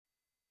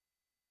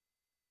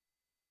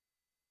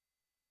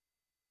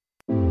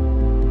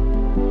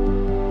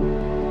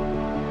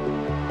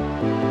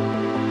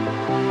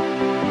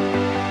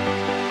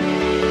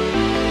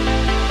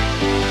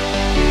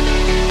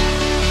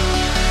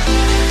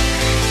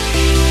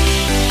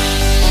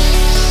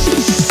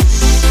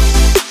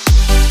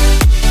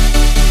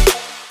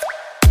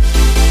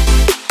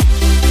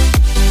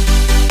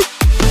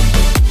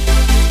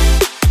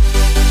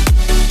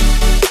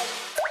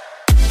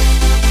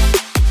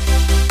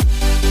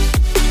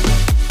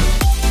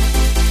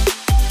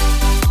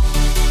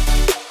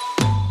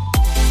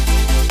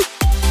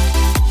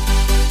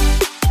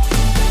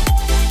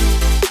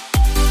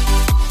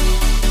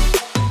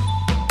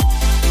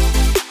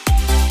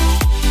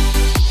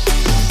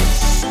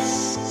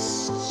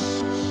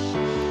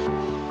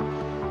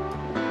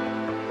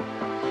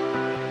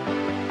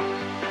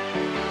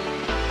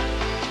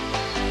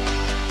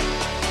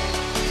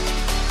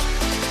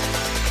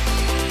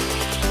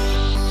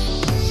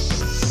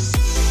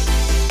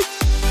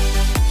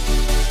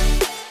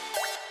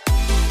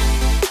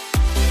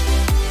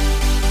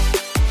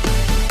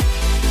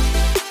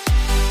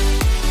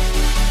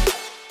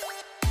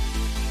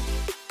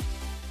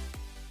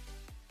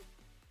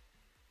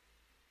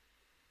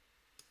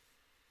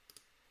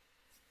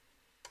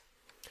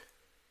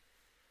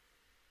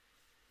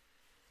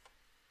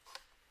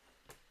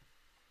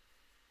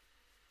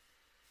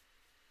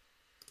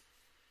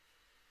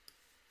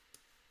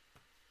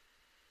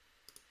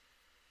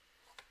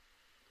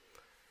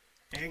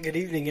And good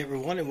evening,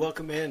 everyone, and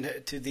welcome in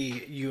to the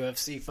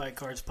UFC Fight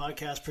Cards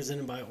podcast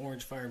presented by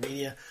Orange Fire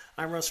Media.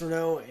 I'm Russ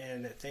Renault,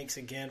 and thanks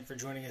again for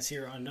joining us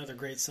here on another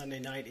great Sunday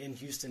night in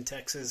Houston,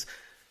 Texas.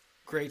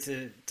 Great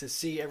to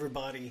see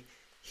everybody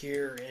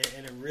here,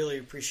 and I really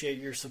appreciate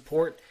your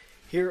support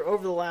here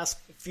over the last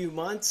few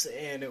months.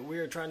 And we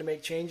are trying to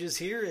make changes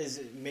here,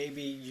 as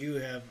maybe you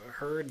have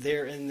heard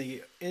there in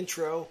the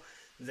intro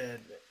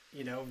that,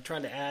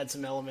 trying to add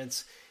some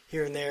elements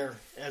here and there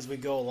as we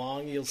go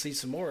along. You'll see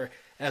some more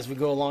as we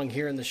go along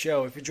here in the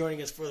show. If you're joining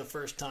us for the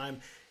first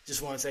time,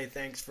 just want to say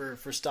thanks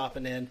for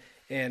stopping in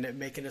and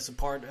making us a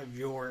part of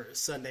your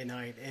Sunday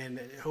night. And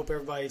hope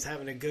everybody's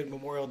having a good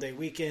Memorial Day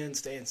weekend,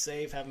 staying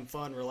safe, having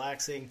fun,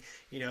 relaxing.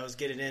 As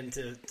getting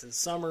into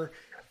summer.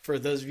 For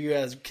those of you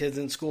as kids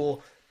in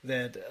school,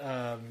 that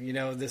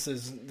this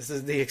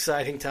is the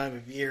exciting time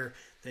of year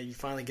that you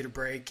finally get a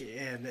break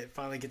and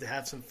finally get to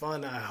have some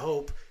fun, I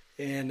hope.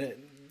 And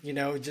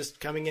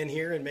just coming in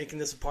here and making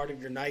this a part of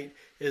your night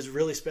is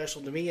really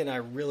special to me, and I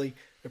really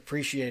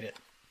appreciate it.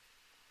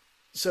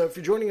 So if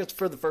you're joining us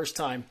for the first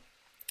time,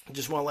 I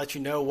just want to let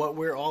you know what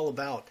we're all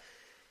about.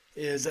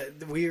 Is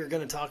that we are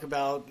going to talk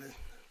about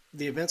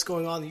the events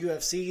going on in the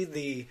UFC,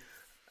 the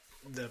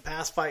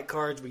past fight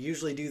cards. We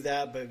usually do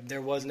that, but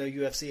there was no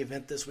UFC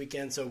event this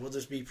weekend, so we'll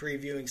just be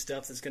previewing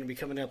stuff that's going to be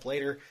coming up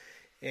later.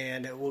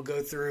 And we'll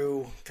go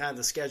through kind of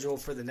the schedule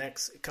for the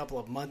next couple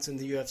of months in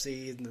the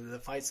UFC, and the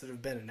fights that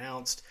have been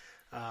announced.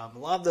 A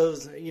lot of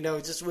those,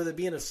 just with it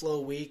being a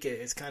slow week,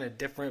 it's kind of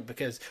different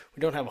because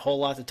we don't have a whole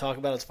lot to talk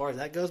about as far as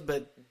that goes.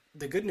 But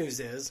the good news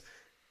is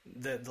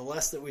that the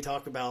less that we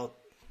talk about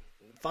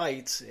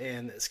fights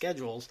and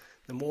schedules,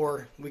 the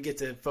more we get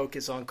to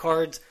focus on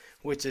cards,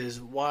 which is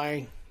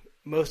why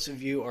most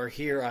of you are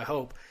here, I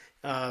hope.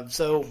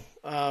 So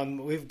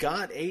we've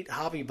got 8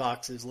 hobby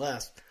boxes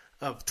left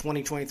of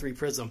 2023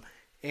 Prizm,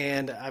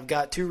 and I've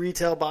got 2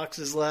 retail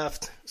boxes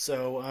left,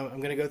 so I'm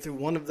going to go through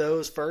one of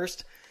those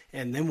first,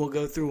 and then we'll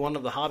go through one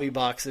of the hobby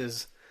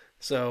boxes,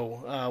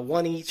 so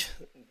one each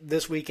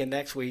this week and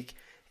next week,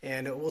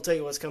 and we'll tell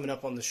you what's coming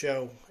up on the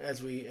show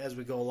as we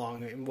go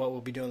along and what we'll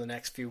be doing the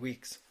next few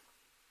weeks.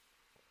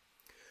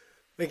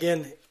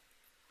 Again,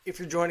 if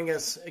you're joining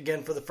us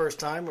again for the first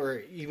time,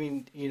 or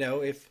even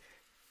if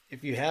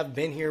you have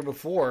been here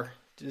before,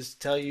 just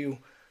tell you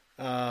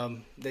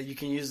that you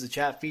can use the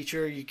chat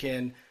feature. You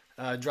can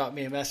drop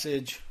me a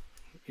message,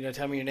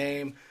 tell me your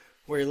name,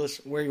 where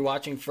you're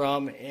watching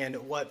from, and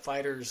what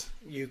fighters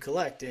you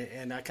collect.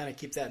 And I kind of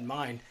keep that in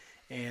mind.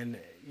 And,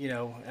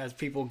 as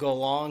people go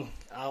along,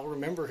 I'll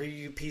remember who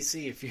you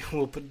PC if you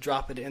will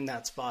drop it in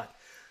that spot.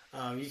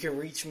 You can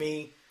reach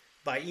me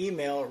by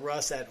email at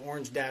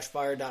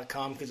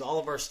russ@orange-fire.com, because all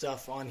of our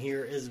stuff on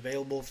here is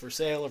available for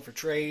sale or for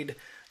trade.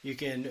 You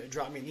can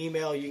drop me an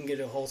email. You can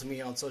get a hold of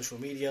me on social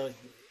media.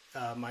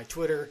 My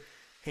Twitter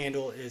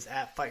handle is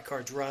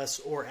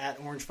 @FightCardsRuss or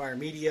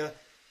 @OrangeFireMedia.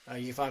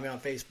 You can find me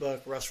on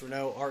Facebook, Russ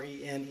Renault,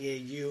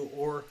 RENEAU,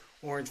 or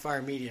Orange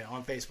Fire Media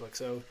on Facebook.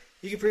 So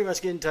you can pretty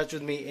much get in touch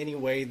with me any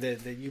way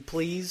that you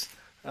please,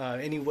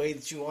 any way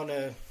that you want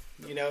to,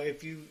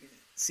 if you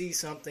see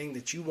something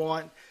that you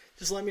want,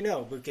 just let me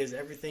know, because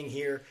everything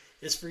here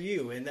is for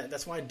you. And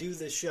that's why I do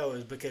this show,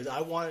 is because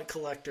I want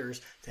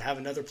collectors to have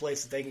another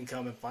place that they can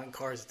come and find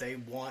cards that they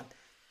want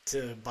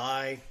to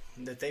buy,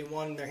 that they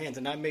want in their hands,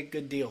 and I make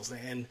good deals,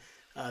 and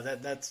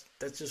that's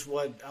just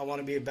what I want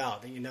to be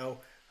about.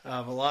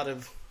 A lot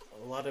of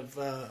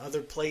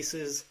other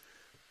places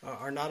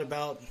are not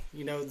about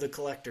the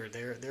collector.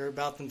 They're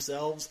about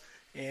themselves,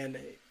 and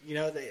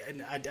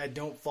I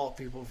don't fault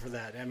people for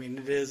that. I mean,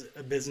 it is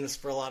a business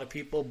for a lot of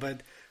people,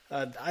 but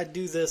I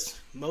do this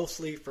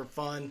mostly for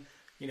fun.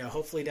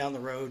 Hopefully down the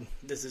road,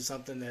 this is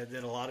something that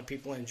a lot of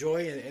people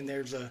enjoy, and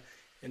there's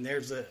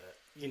a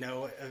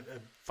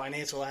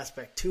financial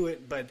aspect to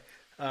it, but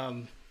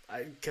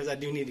because I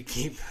do need to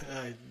keep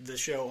the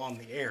show on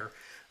the air.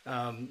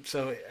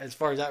 So as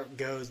far as that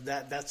goes,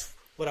 that's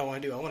what I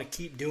want to do. I want to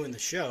keep doing the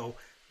show.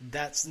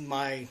 That's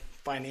my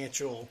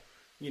financial,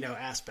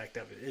 aspect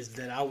of it, is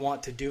that I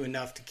want to do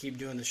enough to keep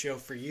doing the show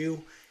for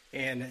you.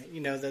 And,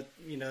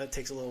 that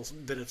takes a little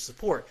bit of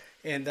support.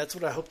 And that's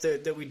what I hope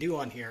that we do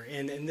on here.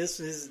 And this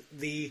is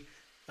the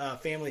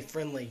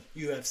family-friendly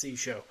UFC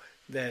show.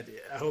 That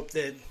I hope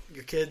that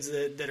your kids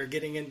that are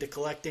getting into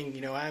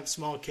collecting, I have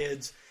small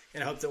kids,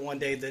 and I hope that one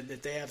day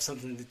that they have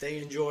something that they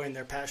enjoy and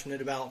they're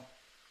passionate about.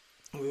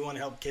 We want to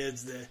help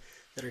kids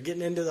that are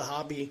getting into the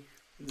hobby,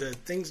 the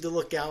things to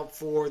look out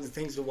for, the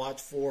things to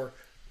watch for,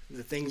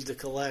 the things to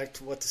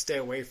collect, what to stay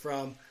away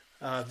from,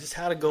 just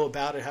how to go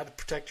about it, how to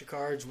protect your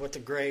cards, what to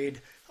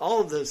grade.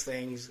 All of those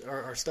things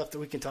are stuff that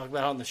we can talk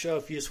about on the show.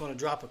 If you just want to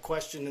drop a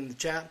question in the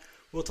chat,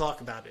 we'll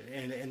talk about it,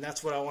 and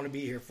that's what I want to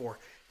be here for.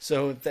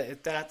 So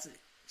if that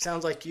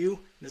sounds like you,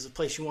 there's a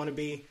place you want to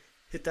be,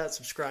 hit that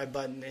subscribe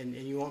button, and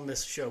you won't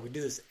miss a show. We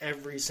do this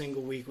every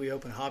single week. We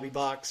open a hobby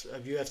box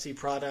of UFC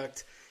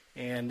product,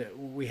 and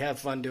we have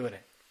fun doing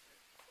it.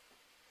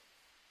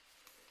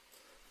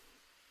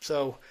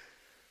 So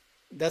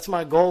that's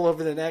my goal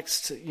over the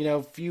next,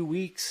 few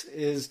weeks,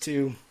 is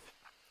to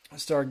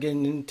start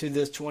getting into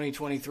this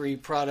 2023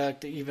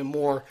 product even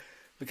more,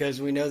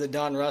 because we know that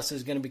Don Russ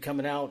is going to be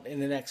coming out in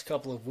the next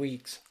couple of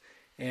weeks.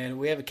 And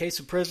we have a case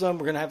of Prizm.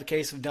 We're going to have a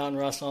case of Don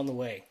Russ on the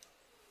way.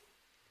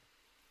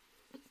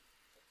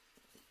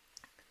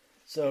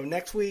 So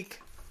next week,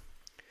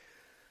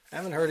 I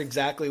haven't heard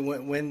exactly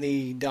when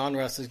the Don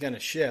Russ is going to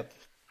ship,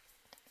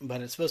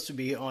 but it's supposed to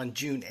be on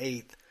June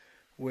 8th,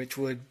 which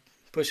would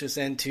push us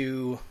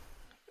into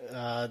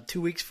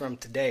 2 weeks from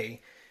today,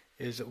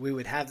 is that we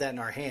would have that in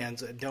our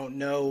hands. I don't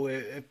know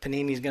if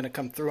Panini's going to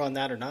come through on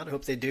that or not. I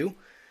hope they do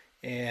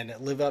and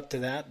live up to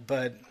that.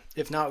 But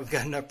if not, we've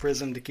got enough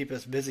Prizm to keep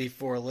us busy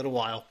for a little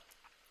while.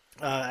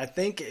 I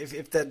think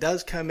if that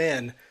does come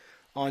in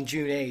on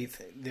June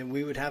 8th, then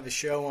we would have a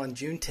show on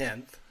June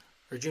 10th,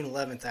 or June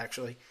 11th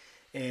actually,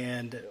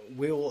 and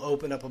we will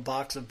open up a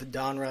box of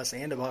Don Russ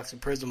and a box of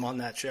Prizm on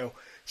that show.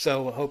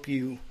 So I hope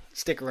you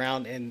stick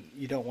around and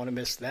you don't want to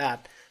miss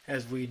that,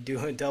 as we do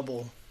a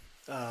double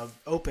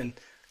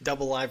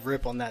live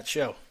rip on that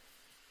show.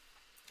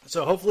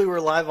 So hopefully we're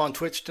live on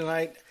Twitch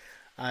tonight.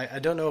 I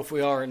don't know if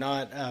we are or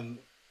not.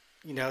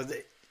 The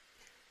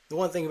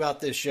one thing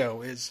about this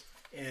show is,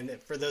 and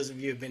for those of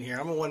you who have been here,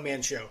 I'm a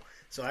one-man show.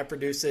 So I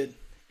produce it,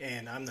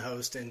 and I'm the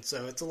host, and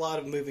so it's a lot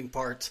of moving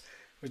parts,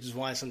 which is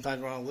why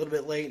sometimes we're on a little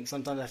bit late, and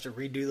sometimes I have to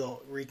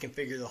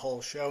reconfigure the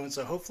whole show. And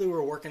so hopefully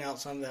we're working out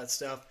some of that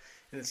stuff,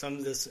 and that some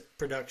of this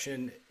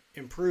production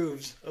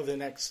improves over the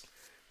next,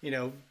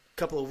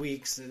 couple of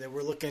weeks. And that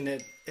we're looking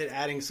at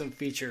adding some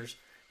features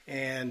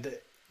and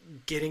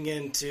getting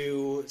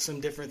into some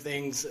different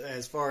things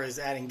as far as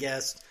adding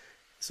guests.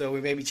 So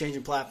we may be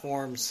changing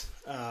platforms.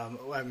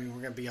 We're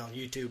going to be on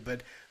YouTube,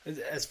 but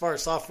as far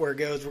as software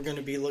goes, we're going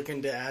to be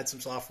looking to add some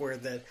software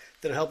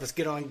that'll help us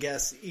get on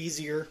guests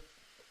easier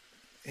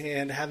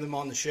and have them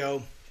on the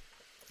show,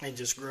 and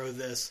just grow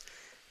this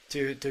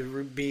to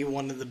be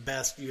one of the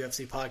best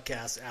UFC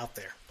podcasts out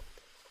there.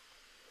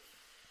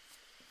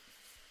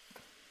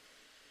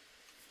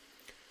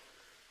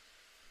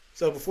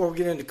 So before we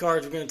get into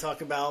cards, we're going to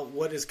talk about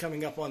what is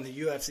coming up on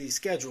the UFC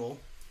schedule.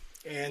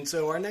 And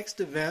so our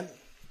next event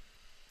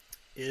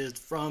is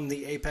from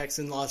the Apex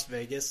in Las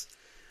Vegas.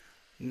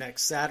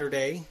 Next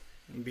Saturday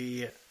will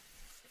be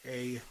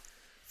a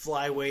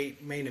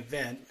flyweight main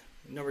event.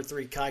 Number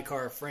 3,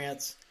 Kaikar of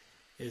France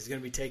is going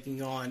to be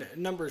taking on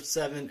number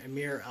 7,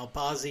 Amir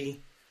Albazi.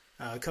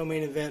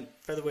 Co-main event,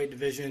 featherweight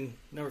division,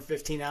 number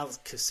 15, Alex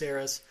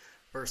Caceres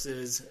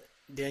versus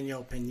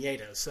Daniel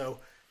Pineda. So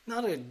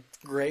not a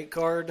great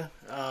card.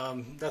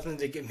 Nothing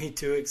to get me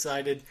too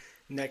excited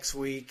next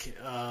week,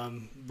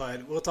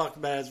 but we'll talk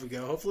about it as we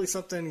go. Hopefully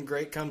something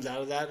great comes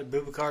out of that.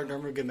 Abubakar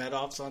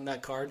Nurmagomedov's on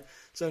that card,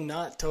 so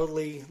not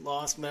totally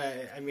lost.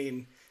 But I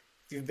mean,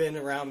 if you've been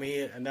around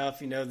me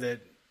enough, you know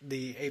that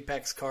the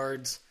Apex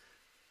cards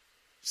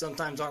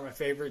sometimes aren't my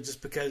favorite,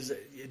 just because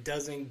it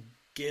doesn't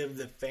give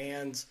the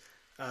fans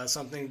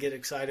something to get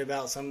excited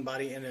about.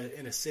 Somebody in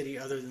a city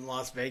other than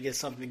Las Vegas,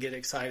 something to get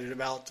excited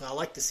about. So I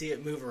like to see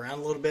it move around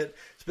a little bit.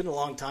 It's been a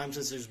long time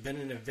since there's been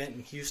an event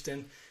in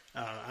Houston.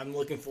 I'm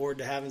looking forward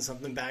to having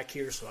something back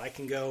here so I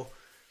can go.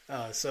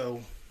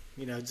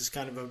 Just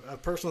kind of a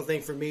personal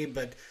thing for me.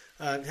 But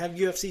have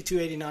UFC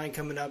 289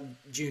 coming up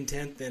June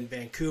 10th in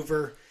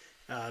Vancouver.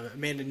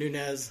 Amanda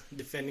Nunes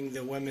defending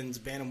the women's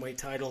bantamweight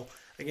title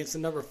against the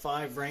number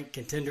 5 ranked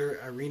contender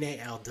Irene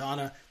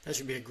Aldana. That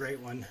should be a great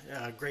one.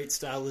 Great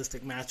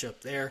stylistic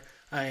matchup there.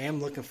 I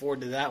am looking forward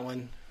to that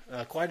one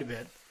quite a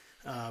bit.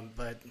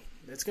 But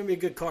it's going to be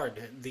a good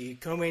card. The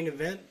co-main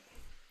event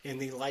in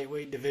the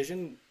lightweight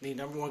division, the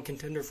number 1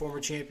 contender,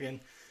 former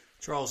champion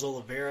Charles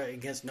Oliveira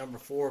against number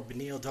 4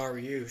 Beneil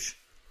Dariush.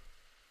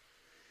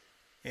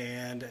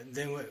 And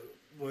then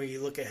when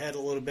you look ahead a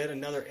little bit,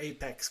 another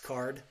Apex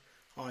card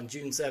on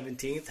June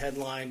 17th,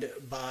 headlined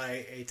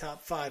by a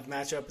top 5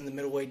 matchup in the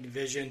middleweight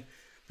division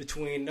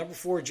between number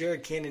 4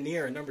 Jared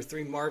Cannonier and number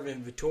 3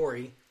 Marvin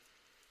Vettori.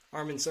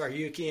 Arman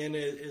Tsarukyan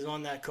is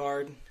on that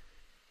card.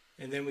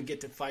 And then we get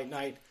to Fight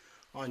Night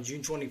on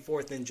June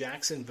 24th in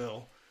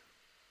Jacksonville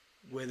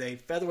with a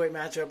featherweight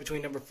matchup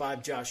between number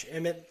 5 Josh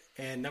Emmett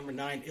and number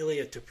 9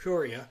 Ilya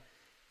Topuria.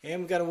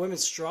 And we've got a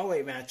women's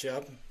strawweight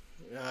matchup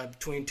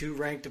between 2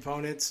 ranked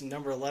opponents,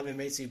 number 11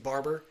 Macy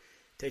Barber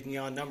taking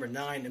on number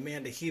 9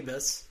 Amanda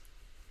Hebus.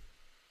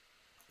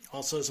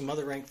 Also some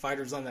other ranked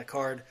fighters on that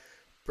card.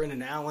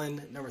 Brendan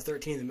Allen, number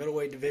 13 in the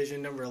middleweight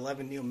division, number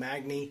 11 Neil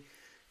Magny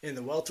in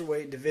the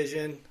welterweight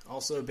division.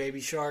 Also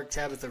Baby Shark,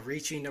 Tabitha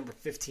Ricci, number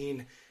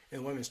 15 in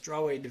the women's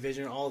strawweight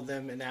division. All of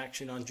them in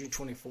action on June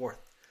 24th.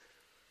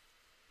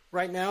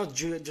 Right now,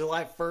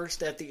 July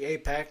 1st at the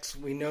Apex,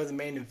 we know the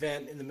main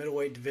event in the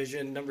middleweight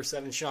division, number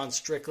 7 Sean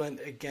Strickland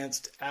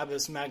against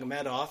Abbas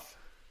Magomedov.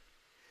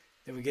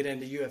 Then we get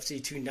into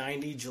UFC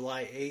 290,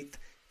 July 8th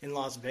in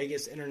Las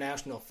Vegas,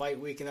 International Fight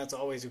Week, and that's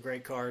always a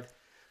great card.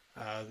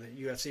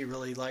 The UFC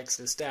really likes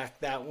to stack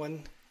that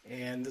one,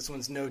 and this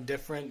one's no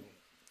different.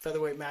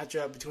 Featherweight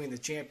matchup between the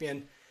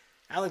champion,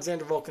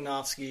 Alexander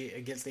Volkanovski,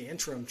 against the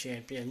interim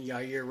champion,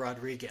 Yair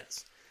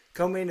Rodriguez.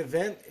 Co-main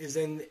event is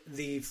in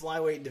the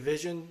flyweight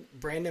division,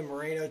 Brandon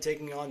Moreno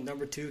taking on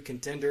number 2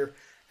 contender,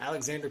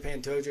 Alexander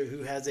Pantoja,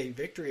 who has a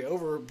victory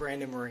over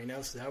Brandon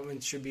Moreno, so that one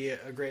should be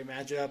a great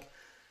matchup.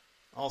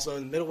 Also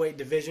in the middleweight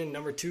division,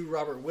 number 2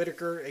 Robert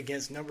Whittaker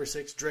against number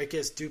 6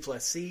 Dracus du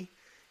Plessis,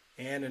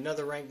 and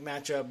another ranked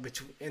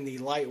matchup in the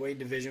lightweight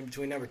division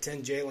between number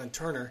 10 Jalen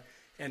Turner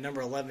and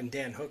number 11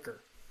 Dan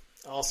Hooker.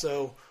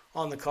 Also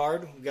on the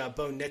card, we got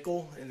Bo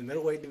Nickel in the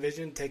middleweight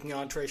division taking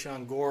on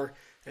Tresean Gore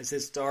as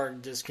his star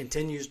just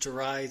continues to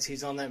rise.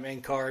 He's on that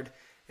main card.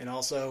 And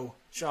also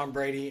Sean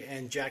Brady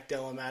and Jack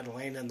Della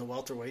Maddalena in the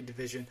welterweight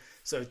division.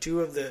 So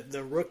 2 of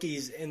the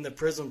rookies in the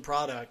Prizm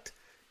product,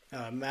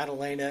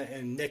 Maddalena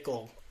and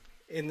Nickel,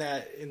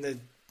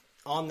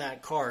 on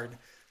that card.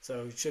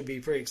 So it should be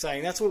pretty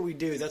exciting. That's what we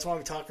do. That's why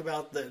we talk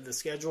about the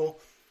schedule,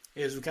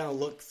 is we kind of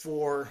look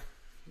for,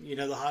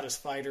 the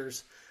hottest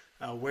fighters,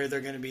 where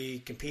they're going to be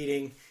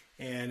competing,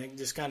 and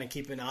just kind of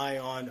keep an eye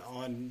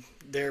on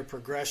their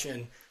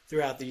progression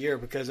throughout the year,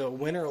 because a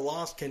win or a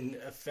loss can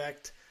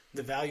affect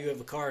the value of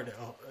a card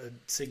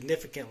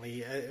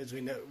significantly, as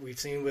we know. We've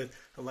seen with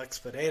Alex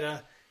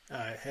Pereira.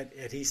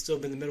 Had he still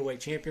been the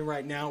middleweight champion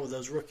right now with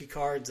those rookie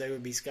cards, they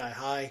would be sky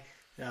high.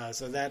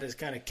 So that has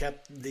kind of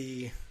kept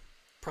the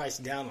price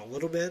down a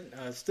little bit.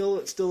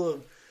 Still a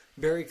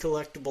very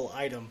collectible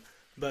item,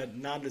 but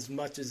not as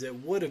much as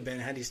it would have been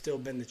had he still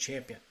been the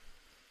champion.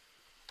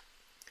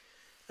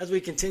 As we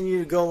continue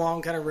to go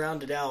along, kind of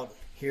round it out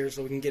here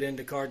so we can get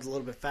into cards a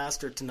little bit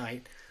faster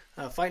tonight.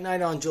 Fight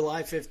night on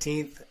July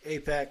 15th,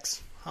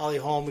 Apex, Holly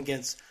Holm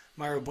against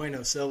Mayra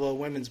Bueno Silva,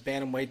 women's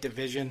bantamweight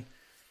division.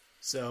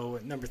 So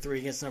number 3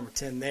 against number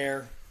 10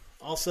 there.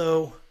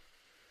 Also,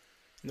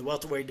 in the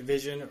welterweight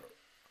division,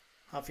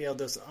 Rafael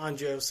dos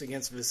Anjos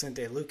against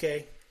Vicente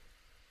Luque.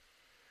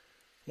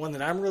 One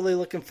that I'm really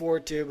looking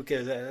forward to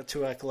because that's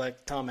who I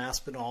collect, Tom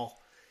Aspinall.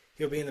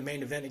 He'll be in the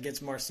main event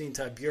against Marcin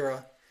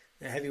Tybura.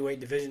 The heavyweight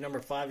division, number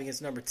 5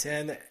 against number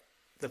 10.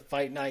 The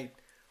fight night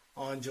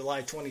on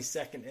July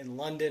 22nd in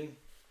London.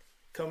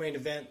 Co-main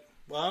event.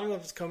 Well, I don't know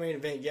if it's co-main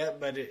event yet,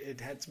 but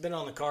it's been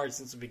on the card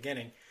since the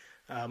beginning.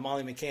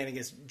 Molly McCann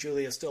against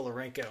Julia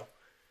Stolarenko.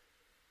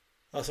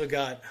 Also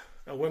got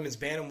a women's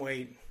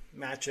bantamweight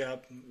matchup.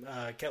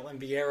 Ketlin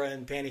Vieira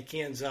and Pannie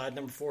Kianzad,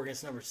 number 4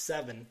 against number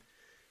 7.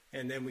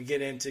 And then we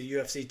get into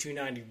UFC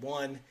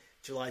 291,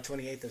 July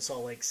 28th in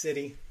Salt Lake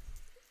City.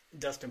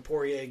 Dustin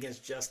Poirier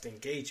against Justin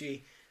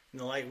Gaethje in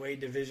the lightweight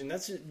division.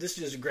 This is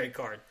just a great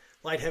card.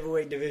 Light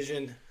heavyweight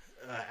division,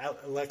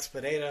 Alex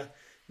Pereira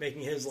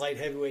making his light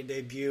heavyweight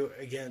debut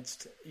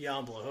against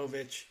Jan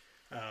Blachowicz.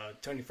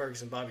 Tony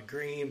Ferguson, Bobby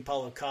Green,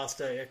 Paulo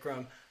Costa,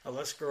 Ikram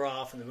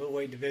Aliskerov in the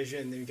middleweight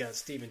division. Then you got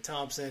Stephen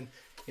Thompson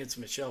against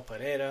Michel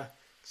Pereira.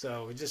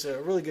 So just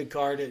a really good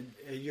card at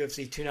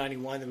UFC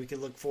 291 that we can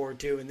look forward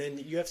to. And then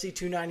UFC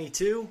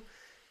 292,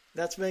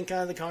 that's been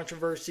kind of the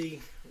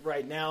controversy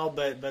right now,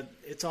 but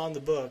it's on the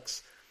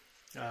books.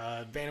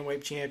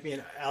 Bantamweight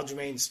champion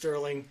Aljamain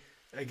Sterling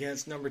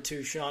against number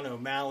 2 Sean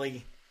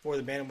O'Malley for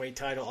the bantamweight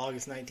title,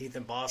 August 19th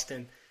in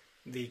Boston.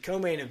 The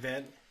co-main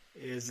event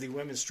is the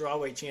women's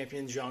strawweight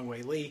champion Zhang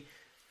Wei Li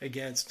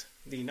against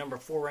the number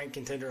 4 ranked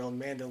contender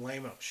Amanda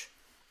Lemos.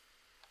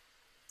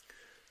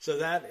 So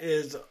that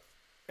is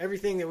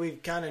everything that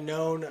we've kind of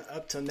known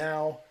up to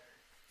now,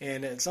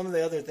 and some of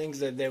the other things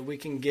that we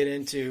can get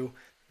into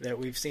that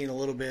we've seen a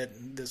little bit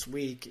this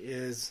week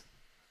is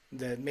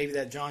that maybe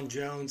that John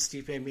Jones,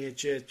 Stipe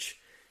Miocic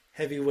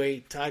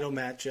heavyweight title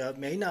matchup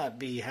may not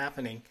be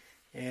happening,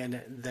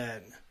 and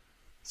that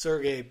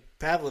Sergey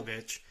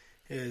Pavlovich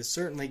is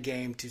certainly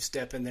game to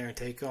step in there and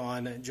take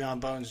on John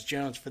Bones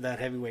Jones for that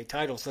heavyweight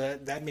title. So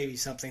that may be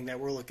something that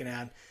we're looking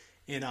at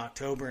in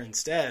October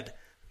instead.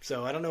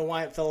 So I don't know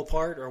why it fell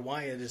apart or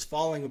why it is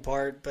falling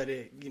apart, but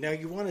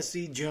you want to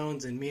see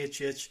Jones and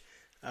Miocic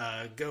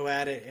go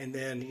at it, and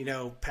then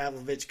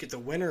Pavlovich get the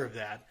winner of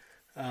that.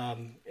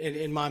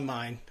 In my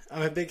mind,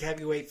 I'm a big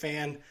heavyweight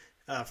fan.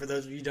 For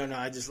those of you who don't know,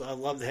 I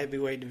love the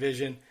heavyweight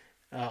division.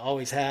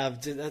 Always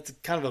have. That's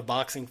kind of a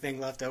boxing thing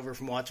left over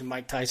from watching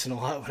Mike Tyson a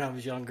lot when I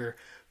was younger.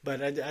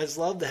 But I just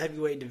love the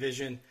heavyweight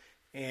division,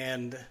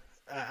 and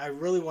I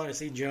really want to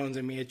see Jones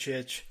and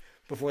Miocic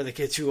before they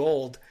get too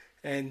old,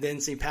 and then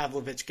see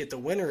Pavlovich get the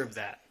winner of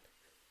that.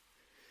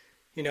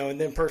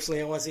 And then personally,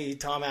 I want to see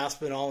Tom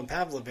Aspinall and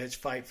Pavlovich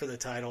fight for the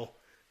title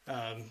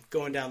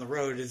going down the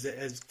road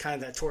as kind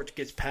of that torch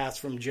gets passed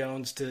from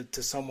Jones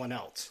to someone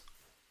else.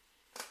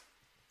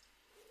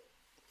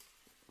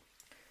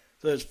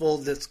 So there's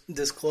full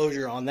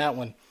disclosure on that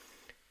one.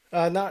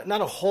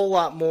 Not a whole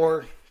lot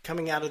more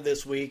coming out of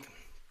this week,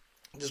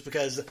 just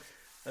because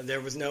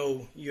there was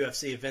no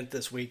UFC event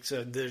this week,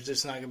 so there's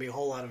just not going to be a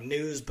whole lot of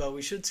news. But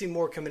we should see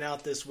more coming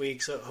out this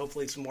week, so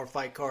hopefully some more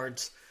fight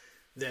cards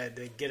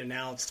that get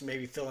announced,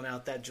 maybe filling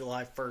out that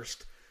July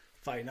 1st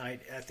fight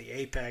night at the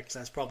Apex.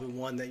 That's probably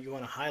one that you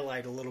want to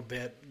highlight a little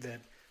bit,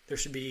 that there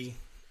should be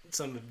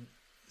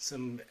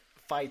some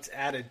fights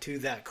added to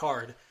that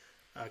card.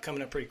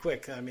 Coming up pretty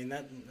quick. I mean,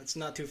 that's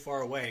not too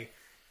far away.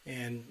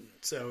 And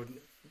so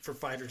for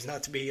fighters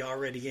not to be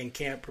already in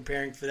camp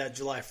preparing for that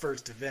July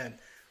 1st event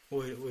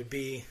would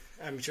be,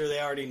 I'm sure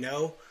they already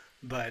know,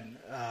 but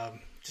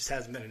just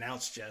hasn't been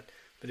announced yet.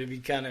 But it'd be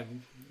kind of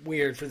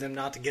weird for them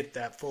not to get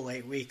that full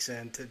 8 weeks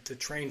in to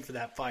train for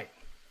that fight.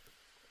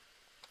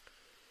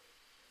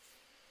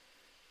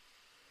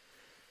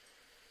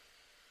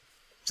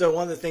 So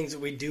one of the things that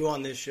we do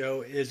on this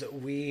show is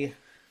we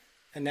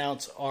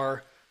announce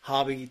our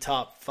hobby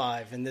top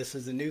 5. And this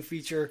is a new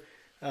feature,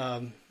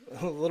 a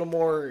little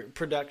more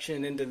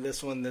production into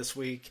this one this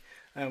week.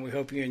 And we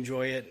hope you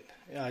enjoy it,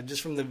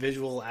 just from the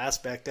visual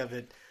aspect of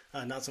it.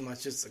 Not so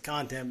much just the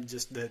content,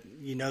 just that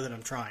you know that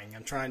I'm trying.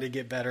 I'm trying to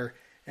get better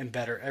and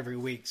better every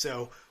week.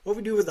 So what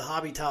we do with the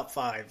hobby top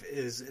 5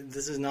 is,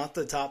 this is not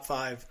the top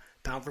 5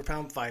 pound for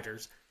pound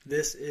fighters.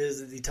 This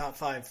is the top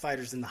 5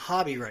 fighters in the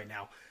hobby right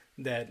now.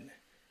 That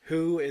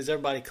who is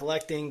everybody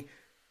collecting,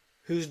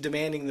 who's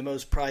demanding the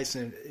most price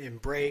in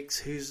breaks,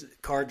 whose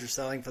cards are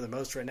selling for the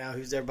most right now,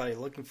 who's everybody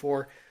looking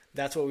for.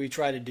 That's what we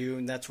try to do,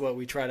 and that's what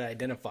we try to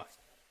identify.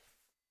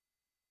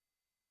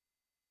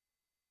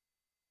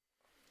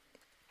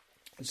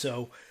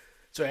 So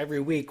every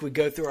week we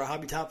go through our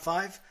hobby top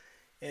 5,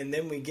 and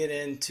then we get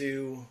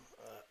into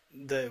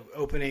the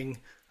opening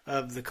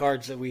of the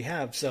cards that we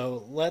have.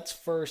 So let's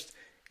first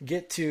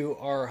get to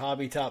our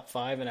hobby top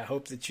 5, and I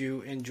hope that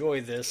you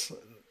enjoy this,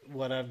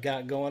 what I've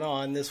got going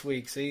on this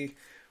week. See,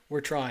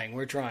 we're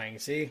trying.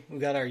 See, we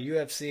got our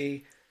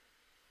UFC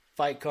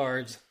fight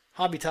cards,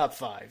 hobby top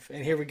 5.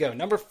 And here we go.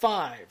 Number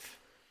 5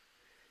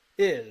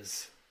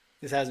 is,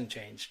 this hasn't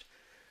changed.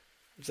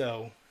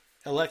 So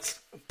Alex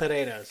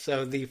Pereira.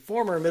 So the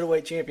former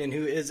middleweight champion,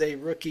 who is a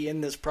rookie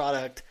in this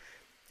product,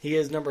 he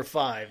is number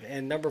 5.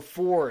 And number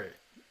 4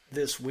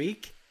 this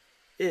week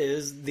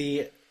is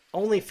the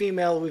only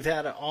female we've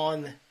had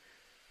on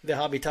the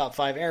hobby top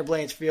 5, Erin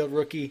Blanchfield,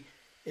 rookie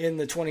in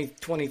the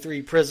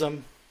 2023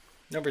 Prizm.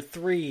 Number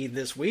 3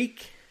 this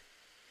week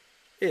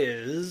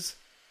is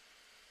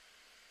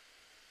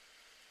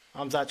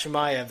Hamzat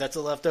Chimaev. That's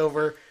a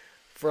leftover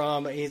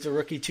from, he's a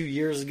rookie 2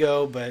 years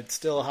ago, but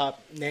still a hot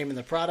name in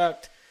the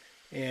product.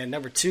 And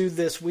number 2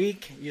 this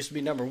week used to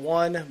be number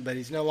 1, but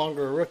he's no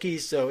longer a rookie,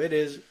 so it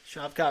is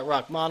Shavkat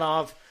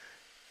Rakhmonov.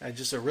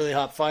 Just a really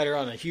hot fighter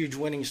on a huge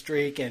winning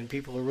streak, and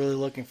people are really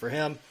looking for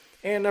him.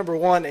 And number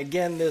 1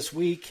 again this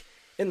week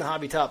in the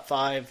hobby top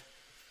 5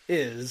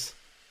 is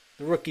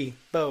the rookie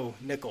Bo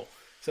Nickel.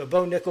 So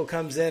Bo Nickel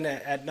comes in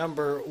at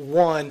number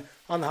 1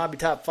 on the hobby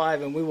top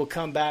 5, and we will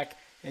come back,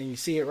 and you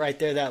see it right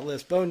there, that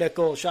list. Bo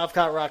Nickel, Shavkat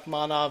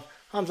Rakhmonov,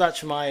 Hamzat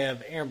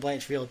Chimaev, Erin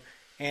Blanchfield,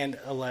 and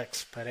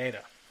Alex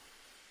Pereira.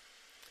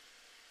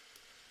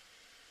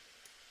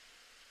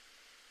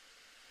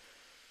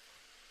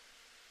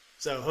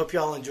 So hope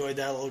y'all enjoyed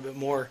that a little bit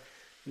more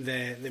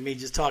than me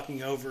just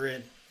talking over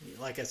it.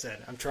 Like I said,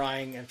 I'm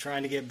trying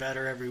to get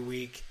better every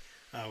week.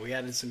 We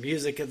added some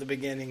music at the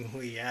beginning.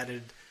 We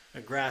added a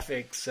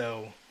graphic.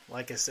 So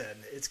like I said,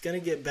 it's going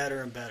to get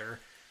better and better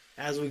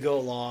as we go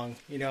along.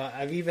 You know,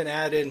 I've even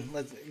added,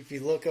 if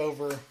you look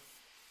over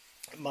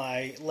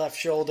my left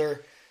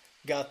shoulder,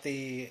 got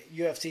the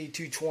UFC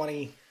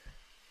 220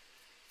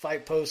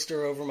 fight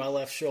poster over my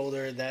left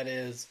shoulder. That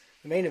is,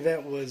 the main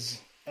event was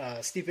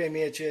Stipe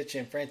Miocic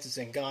and Francis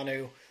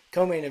Ngannou.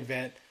 Co-main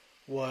event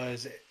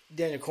was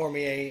Daniel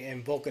Cormier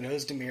and Volkan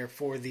Ozdemir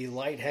for the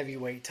light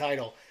heavyweight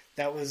title.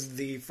 That was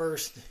the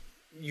first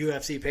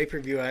UFC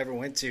pay-per-view I ever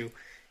went to,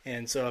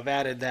 and so I've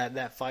added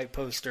that fight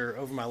poster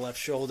over my left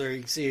shoulder.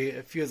 You can see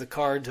a few of the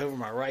cards over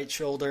my right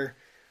shoulder.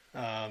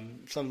 Some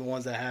of the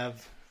ones I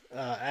have,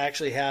 I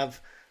actually have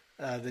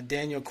the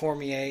Daniel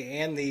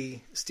Cormier and the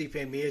Stipe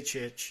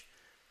Miocic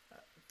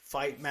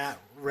fight mat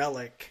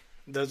relic.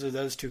 Those are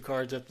those 2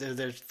 cards up there.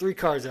 There's 3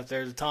 cards up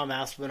there. The Tom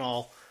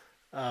Aspinall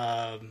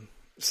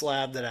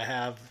slab that I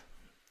have,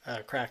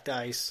 cracked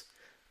ice,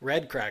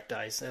 red cracked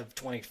ice of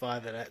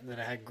 25 that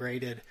I had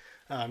graded.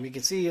 You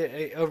can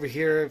see over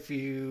here, if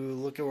you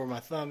look at where my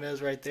thumb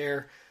is right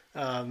there,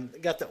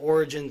 got the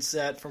Origin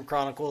set from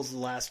Chronicles the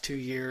last 2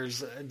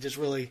 years. I just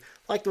really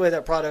like the way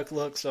that product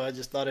looks, so I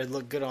just thought it'd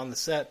look good on the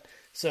set.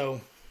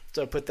 So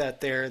I put that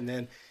there, and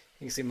then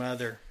you can see my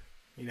other,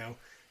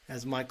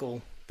 as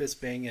Michael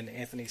Bisping and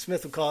Anthony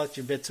Smith would call it,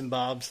 your bits and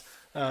bobs.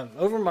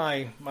 Over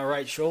my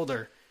right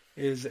shoulder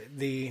is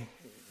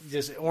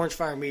just Orange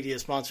Fire Media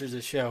sponsors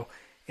the show,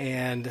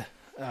 and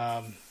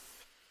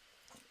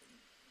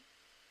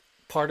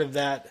part of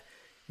that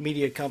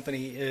media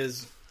company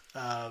is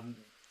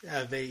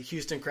have a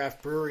Houston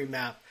Craft Brewery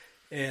map,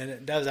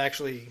 and that was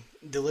actually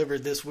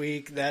delivered this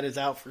week. That is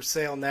out for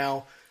sale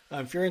now.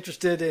 If you're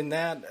interested in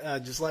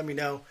that, just let me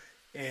know,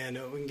 and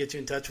we can get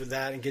you in touch with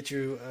that and get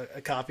you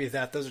a copy of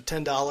that. Those are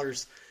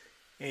 $10,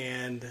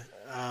 and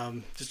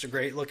just a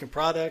great looking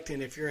product.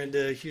 And if you're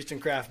into Houston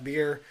craft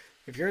beer,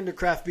 if you're into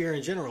craft beer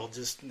in general,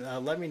 just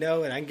let me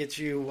know, and I can get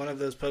you one of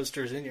those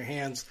posters in your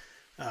hands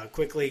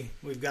quickly.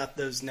 We've got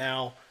those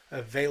now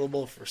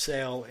available for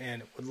sale,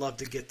 and would love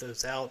to get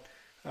those out.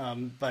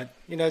 But,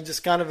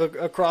 just kind of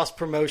a cross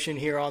promotion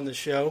here on the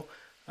show.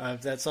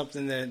 If that's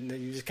something that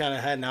you just kind of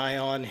had an eye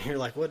on, you're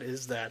like, what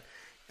is that?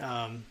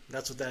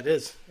 That's what that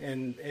is,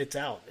 and it's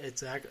out.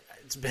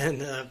 It's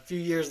been a few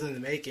years in the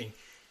making,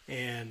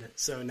 and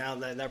so now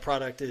that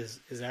product is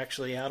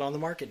actually out on the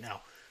market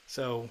now.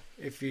 So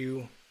if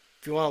you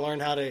want to learn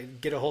how to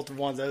get a hold of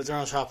one of those, they're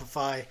on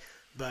Shopify,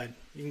 but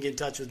you can get in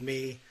touch with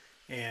me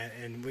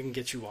and we can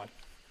get you one.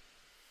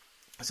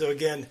 So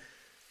again,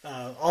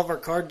 all of our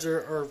cards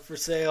are for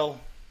sale.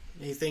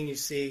 Anything you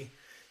see,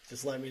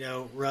 just let me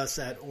know. Russ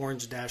at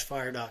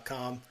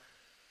orange-fire.com.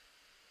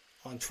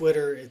 On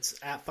Twitter, it's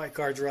at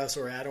FightCardsRuss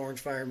or at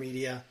OrangeFire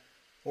Media.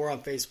 Or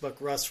on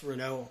Facebook, Russ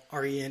Renault,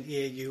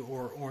 Reneau,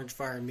 or Orange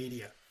Fire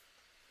Media.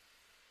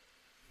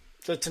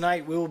 So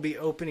tonight we will be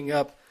opening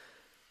up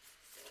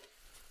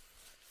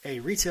a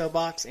retail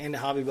box and a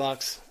hobby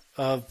box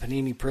of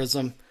Panini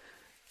Prizm.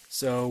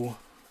 So,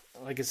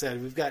 like I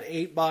said, we've got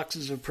 8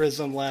 boxes of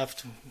Prizm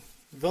left.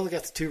 We've only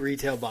got the 2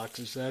 retail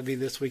boxes. So that'll be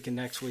this week and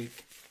next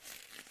week.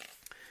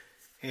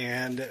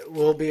 And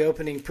we'll be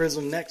opening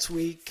Prizm next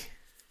week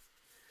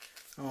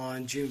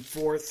on June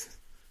 4th.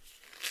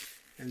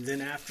 And then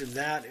after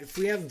that, if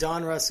we have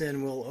Donruss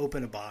in, we'll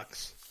open a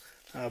box.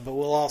 But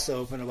we'll also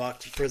open a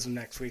box of Prizm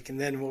next week. And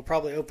then we'll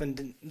probably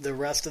open the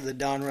rest of the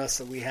Donruss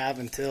that we have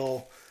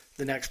until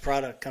the next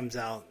product comes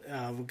out.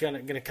 We're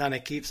going to kind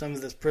of keep some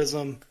of this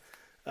Prizm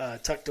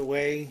tucked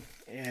away.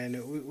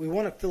 And we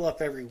want to fill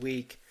up every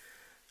week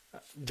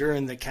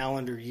during the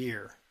calendar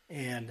year.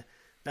 And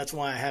that's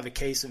why I have a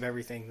case of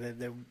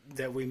everything,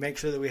 that we make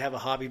sure that we have a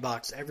hobby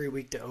box every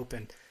week to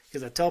open.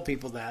 Because I tell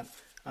people that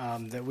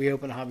we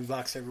open a hobby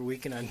box every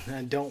week, and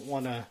I don't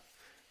want to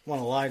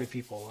lie to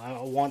people. I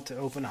want to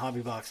open a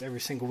hobby box every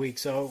single week.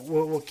 So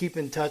we'll keep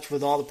in touch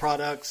with all the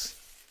products,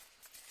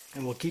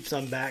 and we'll keep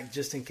some back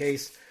just in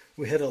case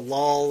we hit a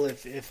lull.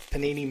 If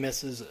Panini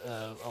misses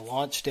a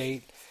launch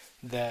date,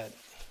 that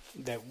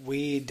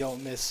we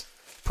don't miss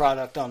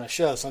product on a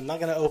show. So I'm not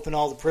going to open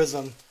all the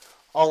Prizm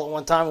all at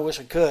one time. I wish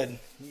I could.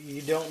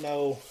 You don't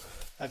know.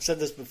 I've said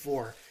this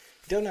before.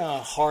 You don't know how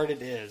hard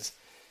it is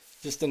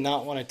just to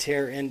not want to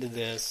tear into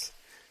this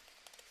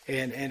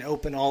and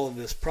open all of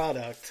this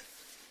product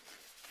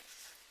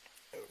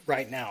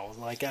right now.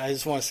 Like, I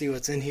just want to see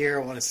what's in here.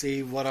 I want to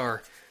see what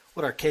our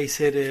case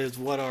hit is,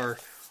 what our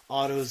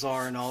autos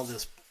are, and all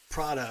this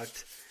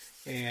product,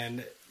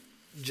 and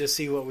just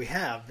see what we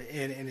have.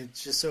 And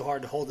it's just so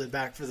hard to hold it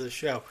back for the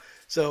show.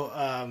 So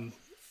I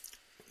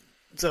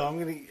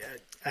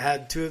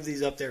had 2 of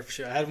these up there for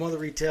show. I had one of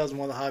the retails and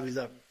one of the hobbies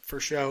up for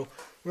show.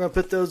 We're going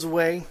to put those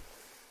away.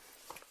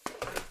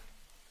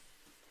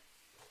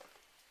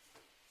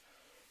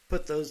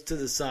 Put those to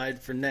the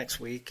side for next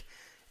week,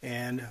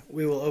 and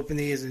we will open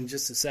these in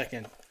just a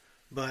second.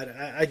 But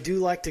I do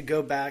like to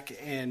go back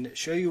and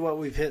show you what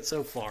we've hit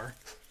so far.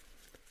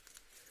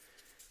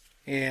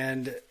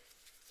 And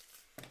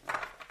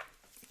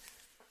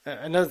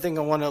another thing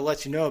I want to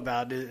let you know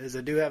about is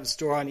I do have a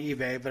store on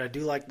eBay, but I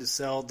do like to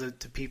sell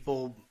to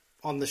people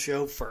on the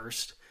show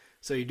first.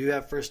 So you do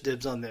have first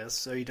dibs on this,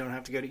 so you don't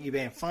have to go to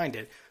eBay and find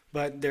it.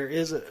 But there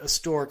is a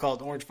store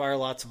called Orange Fire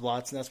Lots of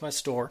Lots, and that's my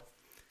store.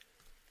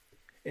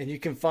 And you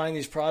can find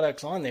these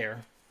products on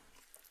there.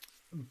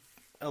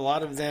 A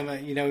lot of them,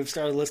 we've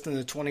started listing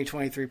the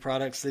 2023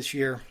 products this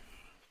year.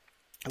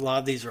 A lot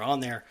of these are on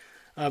there.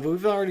 But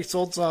we've already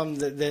sold some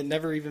that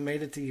never even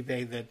made it to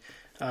eBay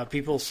that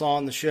people saw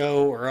on the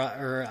show, or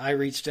I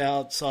reached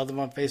out, saw them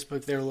on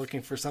Facebook. They were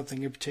looking for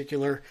something in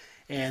particular,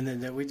 and then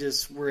that we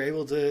just were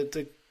able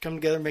to come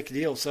together and make a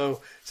deal.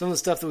 So some of the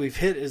stuff that we've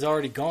hit is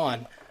already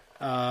gone.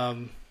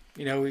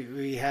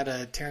 We had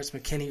a Terrence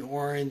McKinney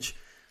orange,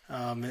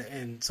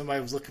 and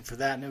somebody was looking for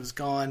that, and it was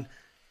gone.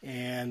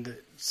 And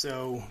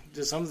so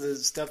just some of the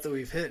stuff that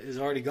we've hit is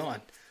already gone.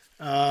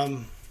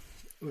 I'm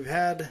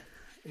going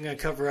to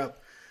cover up.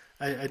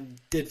 I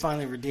did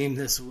finally redeem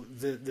this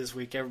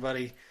week.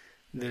 Everybody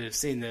that has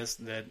seen this,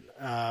 that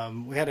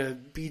we had a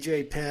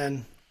BJ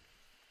Penn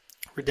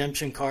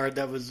redemption card.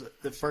 That was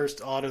the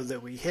first auto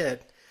that we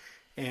hit.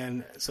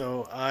 And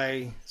so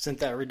I sent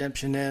that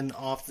redemption in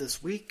off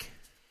this week.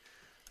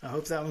 I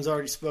hope that one's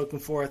already spoken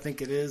for. I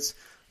think it is.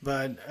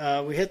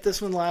 But we hit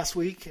this one last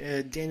week.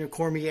 Daniel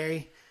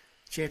Cormier,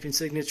 champion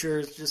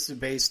signatures, just a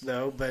base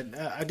though. But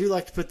I do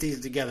like to put these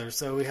together.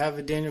 So we have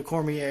a Daniel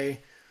Cormier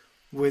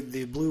with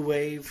the Blue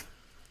Wave.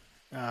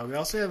 We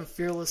also have a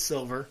Fearless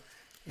Silver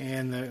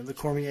and the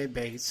Cormier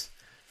base.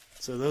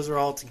 So those are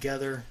all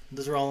together.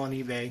 Those are all on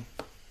eBay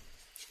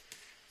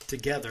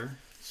together.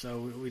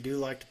 So we do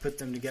like to put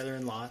them together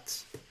in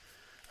lots.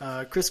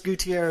 Chris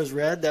Gutierrez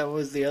red, that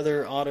was the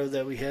other auto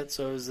that we hit.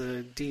 So it was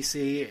the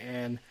DC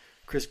and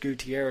Chris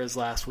Gutierrez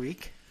last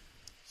week.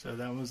 So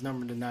that was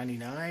numbered to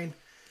 99.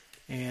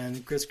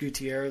 And Chris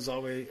Gutierrez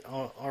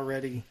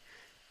already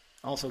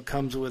also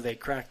comes with a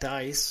cracked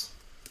ice.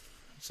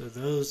 So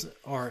those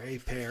are a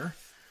pair.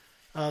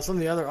 Some of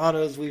the other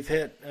autos we've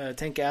hit,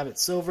 Tank Abbott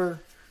Silver,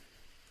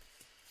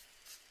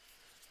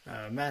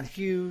 Matt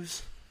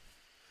Hughes,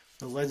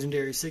 the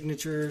Legendary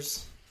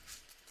Signatures,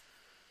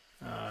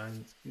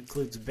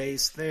 includes a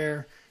base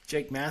there.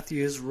 Jake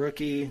Matthews,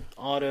 rookie,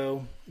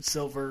 auto,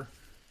 silver.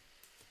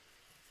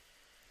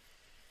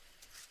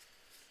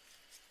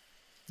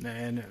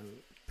 And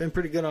been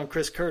pretty good on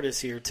Chris Curtis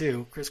here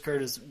too. Chris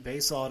Curtis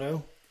base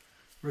auto,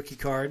 rookie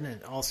card,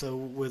 and also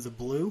with a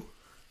blue.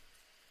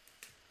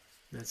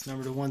 That's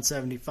numbered to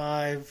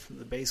 175.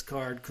 The base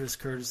card, Chris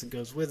Curtis, that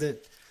goes with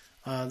it.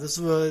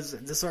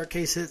 This art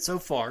case hit so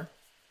far.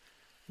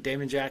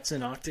 Damon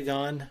Jackson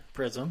Octagon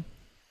Prizm.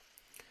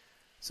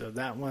 So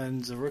that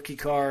one's a rookie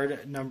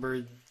card,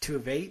 numbered 2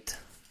 of 8.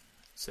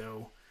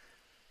 So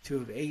 2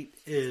 of 8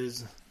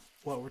 is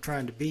what we're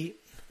trying to beat.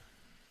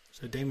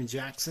 So Damon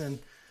Jackson.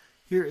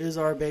 Here is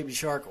our Baby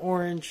Shark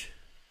Orange.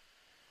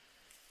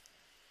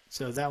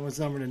 So that one's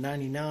numbered to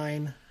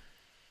 99.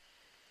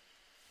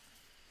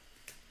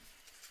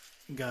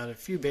 Got a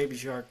few Baby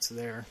Sharks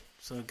there.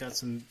 So got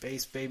some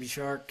base Baby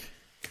Shark.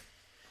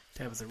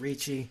 Tabitha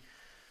Ricci.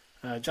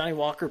 Johnny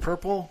Walker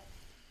Purple.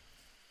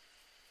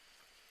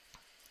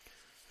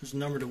 There's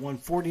numbered to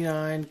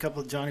 149. A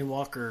couple of Johnny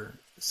Walker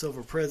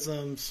Silver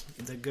Prizms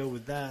that go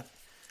with that.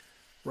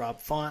 Rob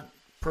Font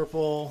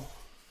Purple.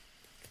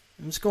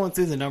 I'm just going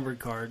through the numbered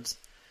cards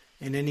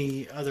and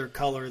any other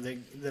color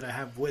that I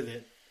have with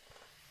it.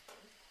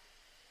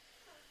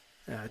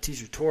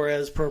 Teacher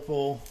Torres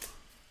Purple.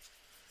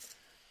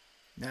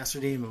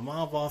 Nasruddin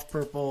Mamavov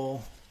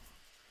Purple.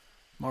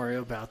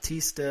 Mario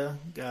Bautista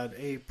got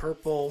a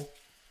purple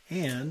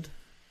and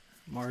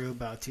Mario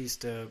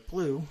Bautista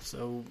blue.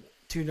 So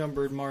 2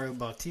 numbered Mario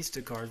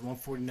Bautista cards,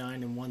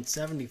 149 and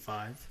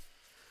 175.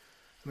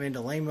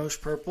 Amanda Lemos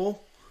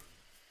purple.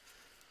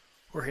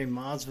 Jorge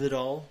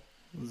Masvidal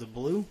the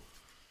blue.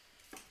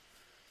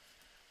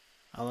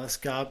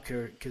 Aleskab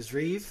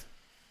Kazriv.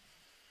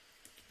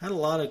 Had a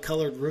lot of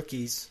colored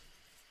rookies.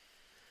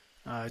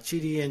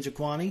 Chidi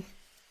Njokwani,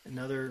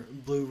 another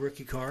blue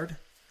rookie card.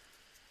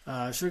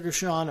 Sugar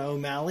Sean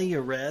O'Malley,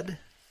 a red,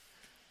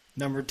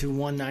 numbered to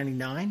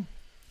 199.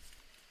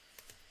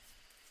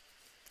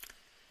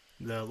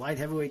 The light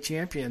heavyweight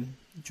champion,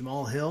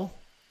 Jamal Hill,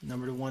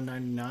 numbered to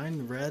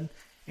 199, red.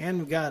 And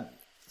we've got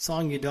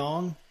Song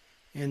Yadong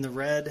in the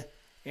red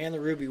and the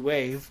Ruby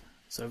Wave.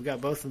 So we've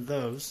got both of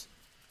those.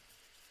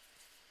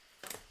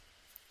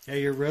 Yeah,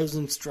 your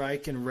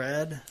Rosenstrike in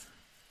red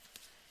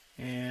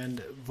and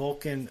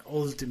Vulcan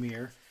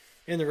Ozdemir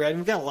in the red.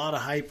 We've got a lot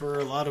of Hyper,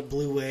 a lot of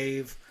Blue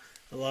Wave,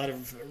 a lot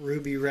of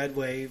Ruby Red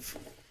Wave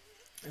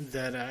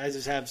that I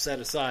just have set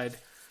aside.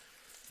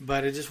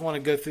 But I just want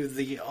to go through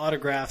the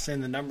autographs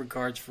and the numbered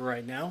cards for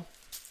right now.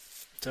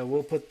 So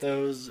we'll put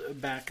those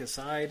back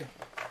aside.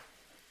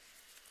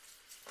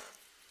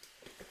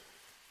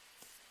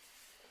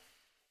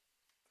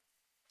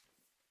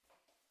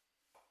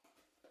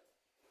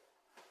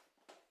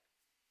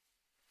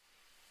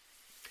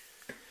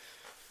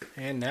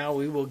 And now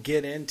we will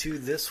get into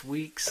this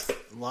week's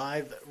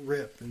live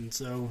rip. And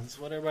so it's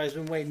what everybody's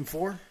been waiting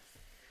for.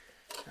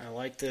 I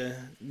like to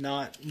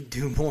not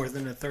do more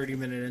than a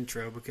 30-minute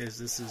intro because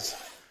this is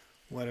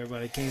what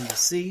everybody came to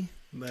see.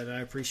 But I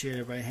appreciate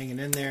everybody hanging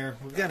in there.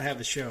 We've got to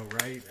have a show,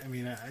 right? I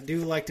mean, I do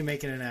like to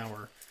make it an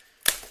hour.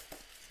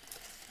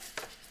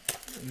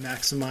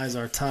 Maximize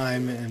our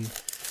time, and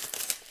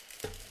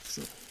it's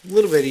a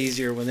little bit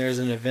easier when there's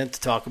an event to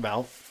talk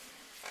about.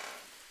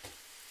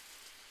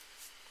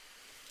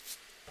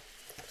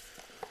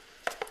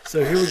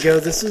 So here we go.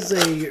 This is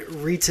a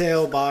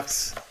retail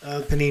box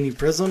of Panini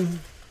Prizm.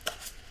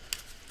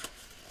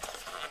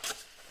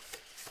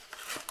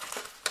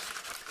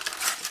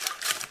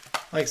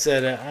 Like I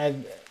said,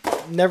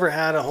 I've never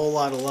had a whole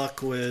lot of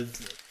luck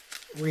with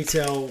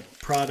retail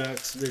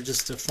products. They're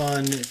just a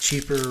fun,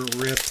 cheaper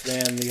rip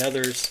than the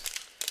others.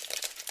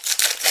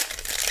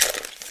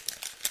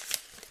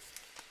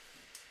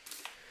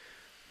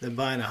 Than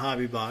buying a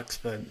hobby box.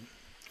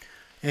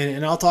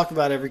 And I'll talk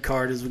about every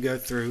card as we go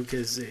through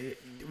because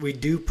we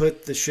do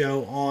put the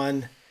show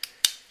on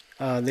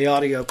the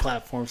audio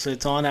platform. So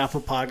it's on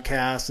Apple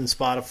Podcasts and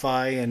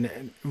Spotify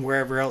and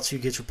wherever else you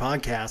get your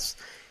podcasts.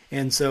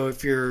 And so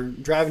if you're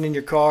driving in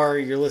your car,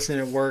 you're listening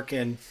at work,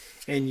 and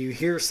you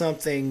hear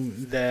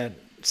something that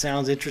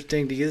sounds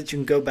interesting to you, that you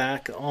can go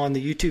back on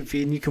the YouTube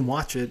feed and you can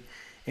watch it,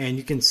 and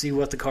you can see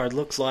what the card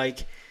looks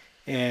like,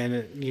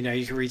 and you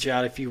can reach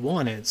out if you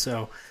want it.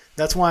 So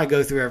that's why I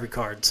go through every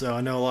card. So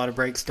I know a lot of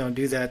breaks don't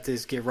do that; they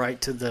just get right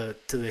to the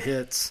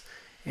hits.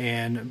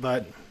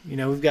 But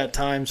we've got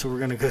time, so we're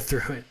going to go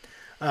through it.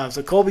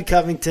 So Colby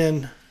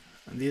Covington,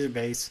 these are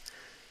base.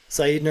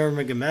 Saeed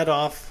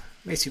Nurmagomedov,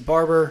 Macy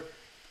Barber,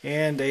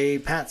 and a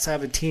Pat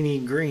Sabatini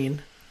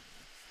green.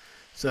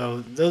 So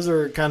those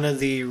are kind of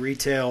the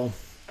retail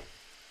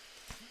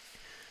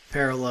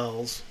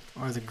parallels,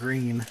 are the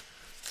green.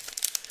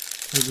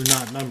 Those are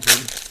not numbered.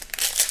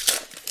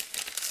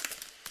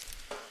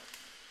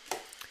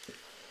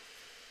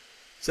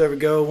 So there we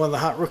go. One of the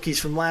hot rookies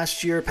from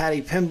last year,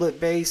 Patty Pimblett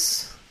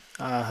base.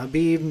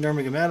 Habib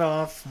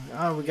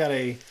Nurmagomedov. We got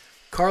a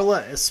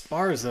Carla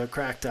Esparza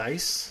cracked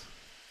ice.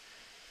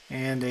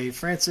 And a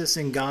Francis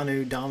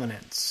Ngannou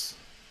dominance.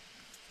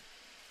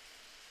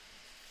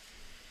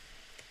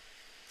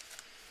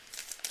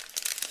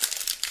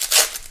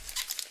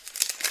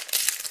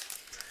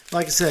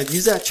 Like I said,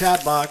 use that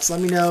chat box.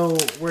 Let me know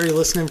where you're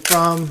listening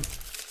from,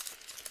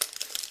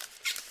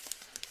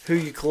 who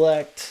you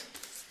collect.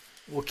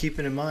 We'll keep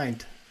it in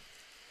mind.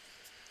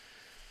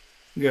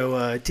 We go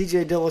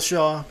TJ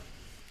Dillashaw,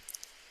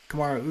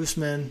 Kamaru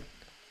Usman,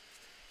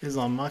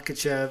 Islam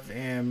Makhachev,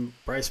 and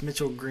Bryce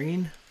Mitchell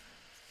green.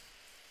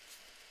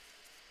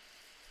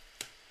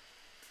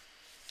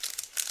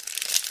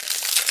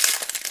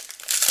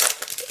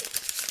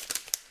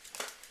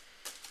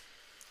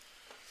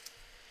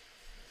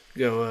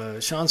 Go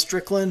Sean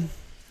Strickland,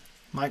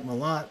 Mike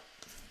Malott,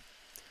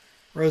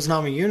 Rose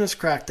Namajunas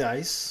cracked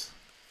ice,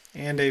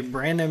 and a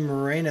Brandon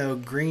Moreno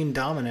green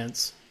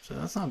dominance. So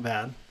that's not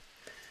bad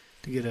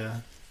to get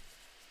a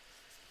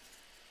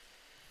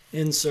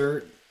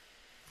insert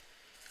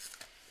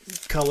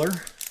color. I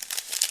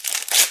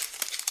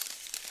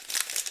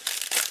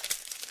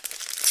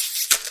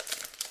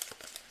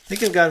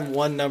think I've gotten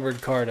one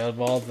numbered card out of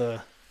all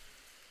the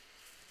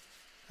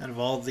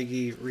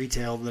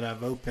retail that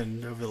I've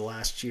opened over the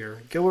last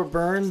year. Gilbert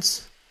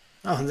Burns.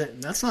 Oh,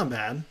 that's not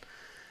bad.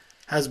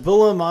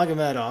 Hasbullah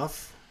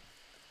Magomedov.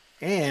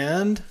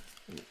 And,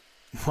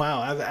 wow,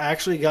 I've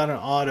actually got an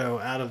auto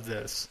out of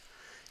this.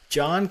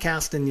 John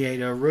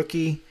Castaneda,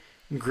 rookie,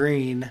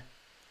 green.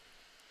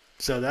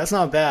 So that's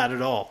not bad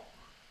at all.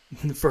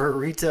 For a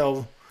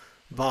retail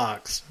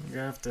box. I'm going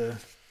to have to...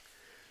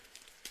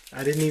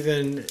 I didn't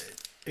even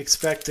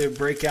expect to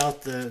break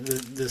out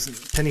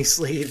the penny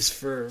sleeves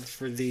for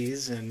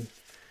these, and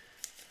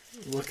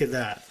look at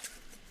that.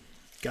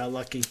 Got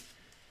lucky.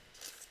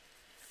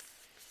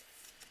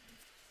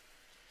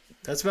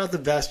 That's about the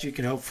best you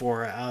can hope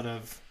for out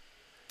of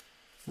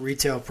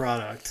retail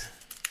product.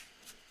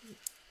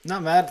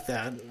 Not mad at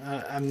that.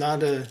 I'm not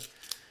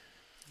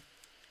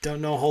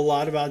don't know a whole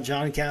lot about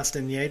John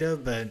Castaneda,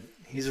 but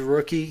he's a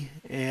rookie,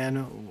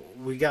 and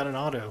we got an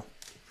auto.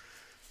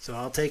 So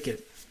I'll take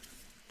it.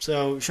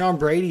 So Sean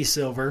Brady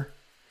silver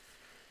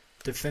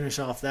to finish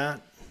off that.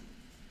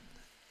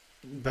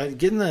 But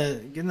getting the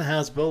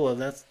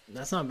Hasbullah,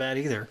 that's not bad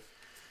either.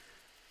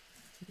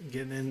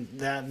 Getting in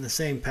that in the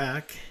same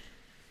pack.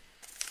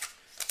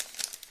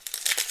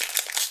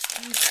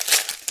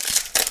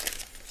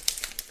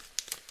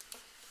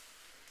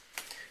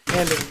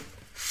 And to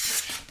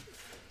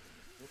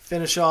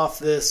finish off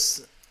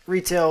this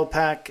retail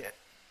pack,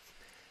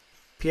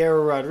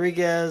 Piero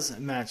Rodriguez,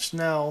 Matt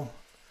Schnell,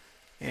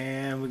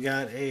 and we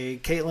got a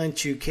Caitlin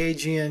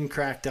Chukagian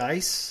cracked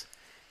ice,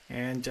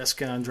 and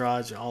Jessica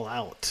Andrade all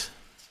out.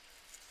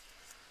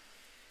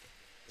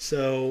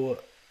 So,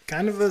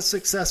 kind of a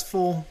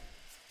successful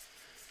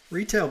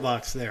retail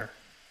box there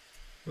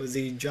with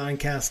the John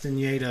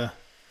Castaneda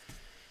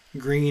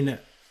green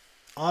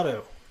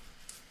auto.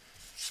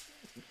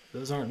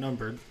 Those aren't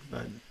numbered,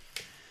 but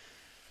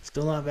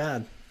still not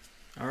bad.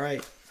 All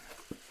right.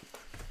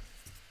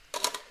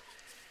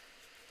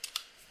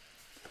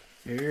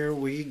 Here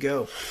we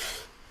go.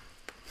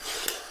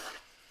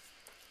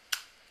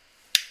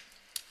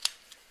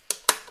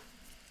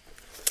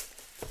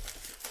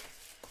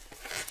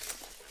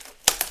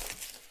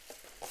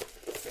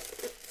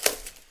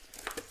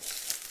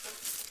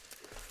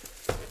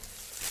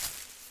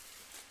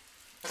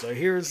 So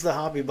here's the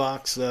hobby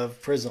box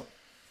of Prizm.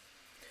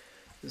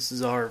 This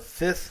is our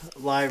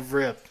 5th live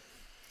rip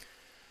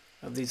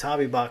of these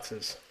hobby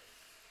boxes.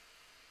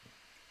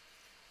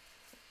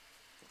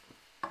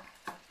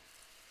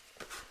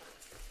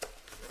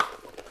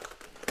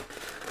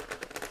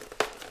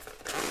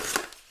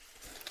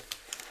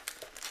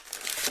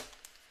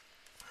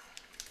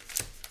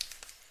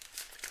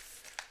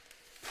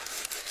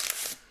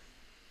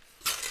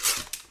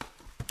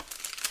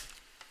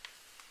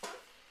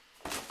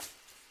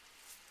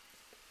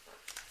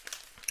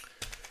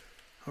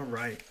 All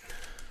right.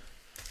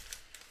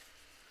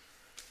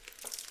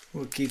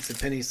 We'll keep the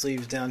penny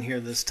sleeves down here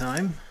this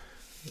time.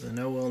 I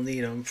know we'll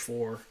need them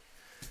for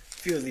a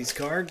few of these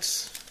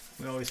cards.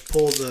 We always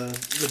pull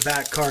the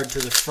back card to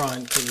the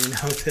front because we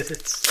know that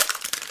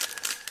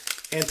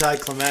it's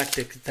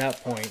anticlimactic at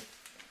that point.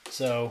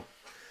 So,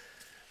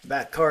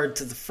 back card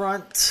to the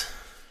front.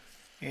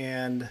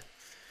 And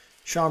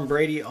Sean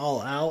Brady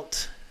all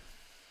out.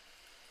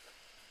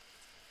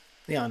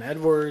 Leon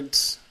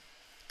Edwards.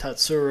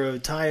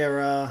 Tatsuro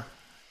Taira,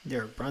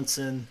 Derek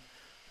Brunson,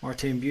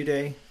 Martin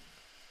Bude,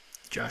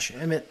 Josh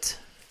Emmett,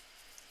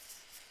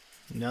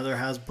 another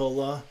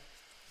Hasbullah.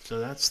 So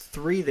that's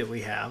 3 that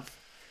we have.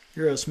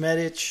 Uros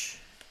Medic,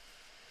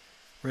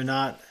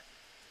 Renat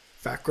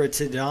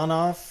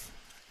Fakratidanov,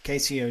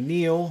 Casey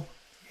O'Neill,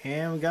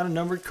 and we got a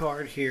numbered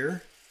card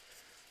here.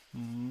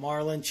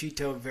 Marlon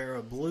Chito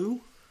Vera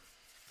Blue,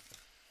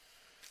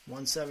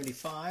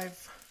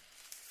 175.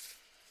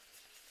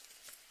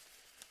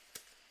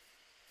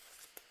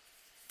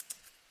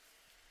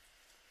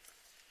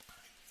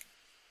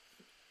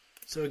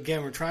 So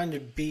again, we're trying to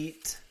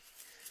beat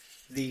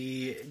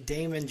the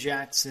Damon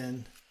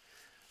Jackson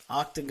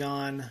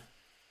Octagon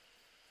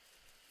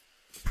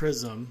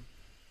Prizm.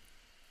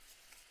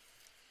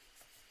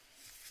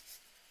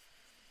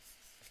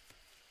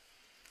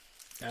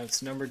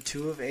 That's number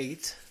 2 of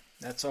 8.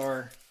 That's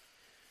our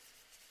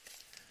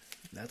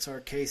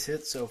case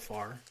hit so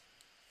far.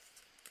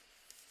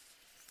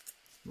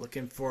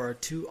 Looking for our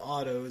 2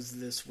 autos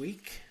this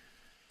week.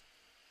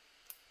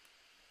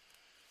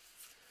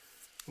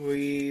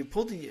 We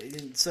pulled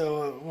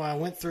so when I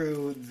went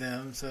through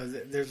them. So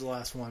there's the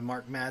last one: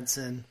 Mark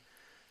Madsen,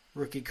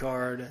 rookie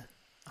card,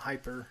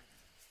 hyper.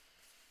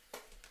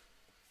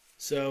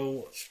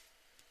 So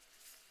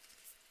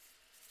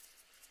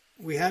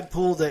we had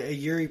pulled a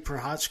Yuri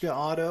Prochazka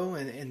auto,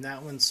 and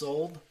that one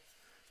sold.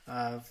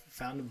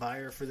 Found a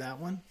buyer for that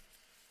one,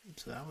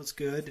 so that was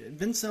good.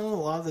 Been selling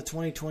a lot of the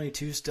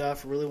 2022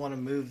 stuff. Really want to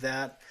move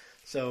that.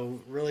 So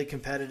really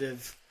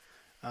competitive,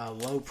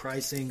 low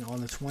pricing on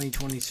the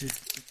 2022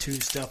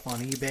 stuff on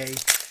eBay.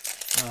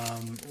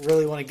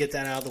 Really want to get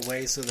that out of the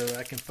way so that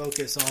I can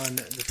focus on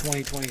the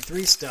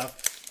 2023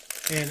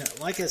 stuff. And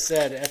like I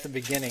said at the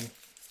beginning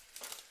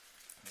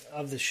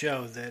of the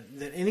show, that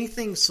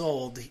anything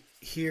sold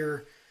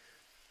here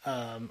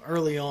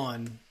early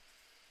on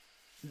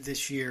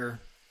this year,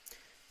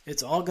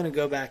 it's all going to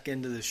go back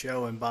into the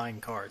show and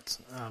buying cards.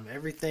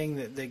 Everything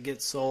that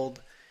gets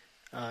sold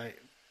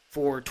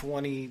for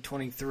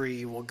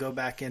 2023 will go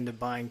back into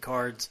buying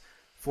cards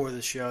for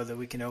the show that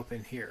we can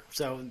open here.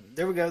 So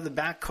there we go. The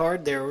back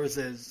card there was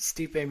a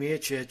Stipe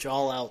Miocic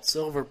all-out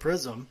silver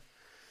Prizm.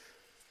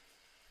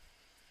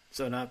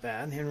 So not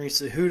bad. Henry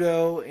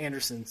Cejudo,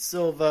 Anderson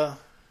Silva,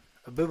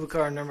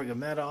 Abubakar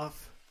Nurmagomedov,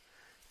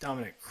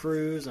 Dominic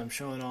Cruz. I'm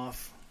showing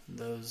off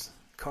those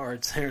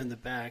cards there in the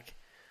back.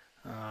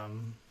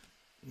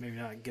 Maybe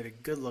not get a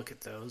good look at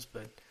those,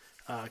 but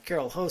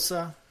Carol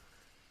Hossa,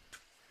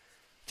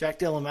 Jack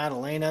Della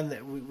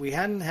Maddalena. We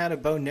hadn't had a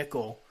Bo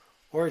Nickel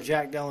or a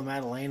Jack Della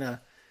Maddalena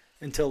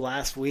until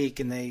last week,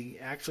 and they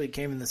actually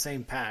came in the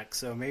same pack,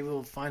 so maybe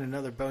we'll find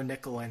another Bo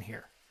Nickel in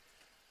here.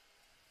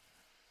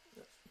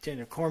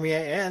 Daniel Cormier,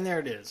 and there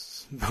it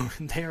is.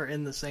 They are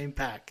in the same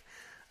pack.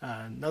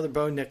 Another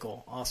Bo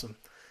Nickel, awesome.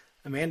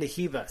 Amanda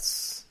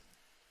Ribas,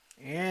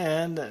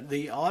 and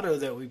the auto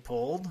that we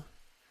pulled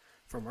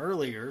from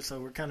earlier, so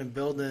we're kind of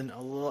building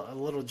a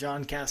little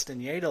John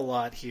Castaneda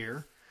lot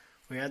here.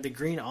 We had the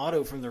green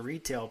auto from the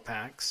retail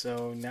pack,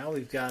 so now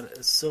we've got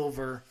a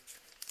silver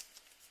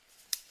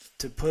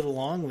to put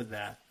along with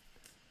that.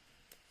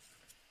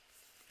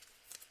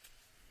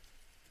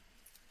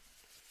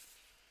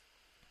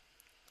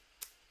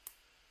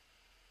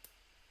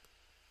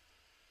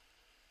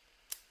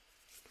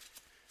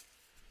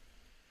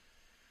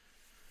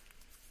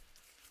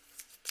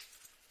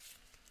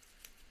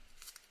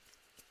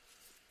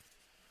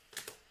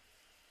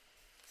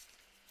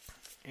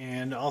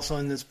 And also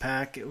in this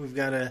pack, we've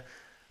got a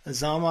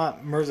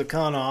Zamat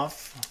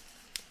Mirzakhanov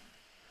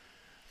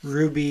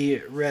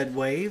Ruby Red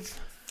Wave.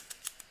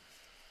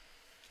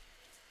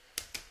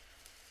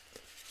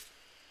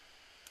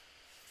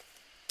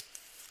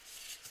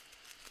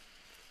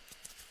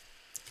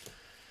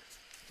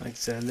 Like I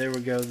said, there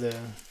we go.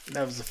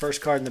 That was the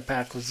first card in the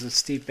pack, was the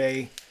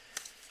Stipe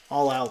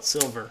all-out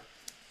silver.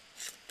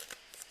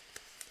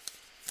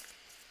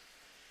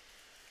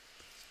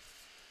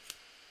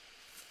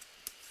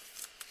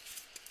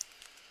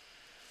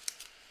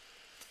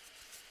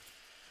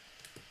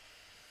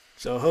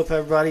 So hope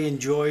everybody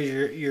enjoys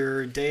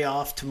your day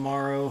off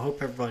tomorrow.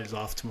 Hope everybody's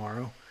off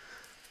tomorrow.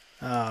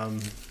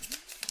 Going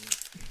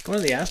to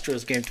the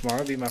Astros game tomorrow.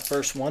 It'll be my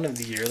first one of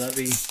the year. That'll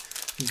be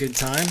a good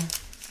time.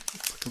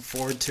 Looking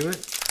forward to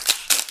it.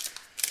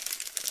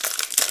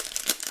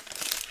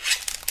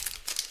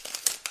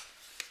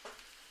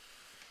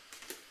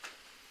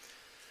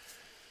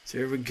 So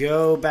here we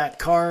go. Back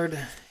card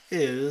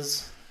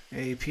is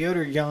a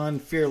Piotr Jan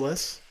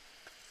Fearless.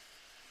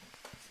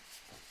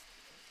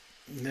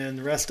 And then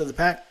the rest of the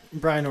pack,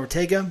 Brian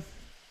Ortega,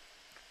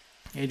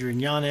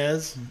 Adrian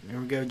Yanez, there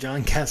we go,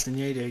 John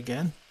Castaneda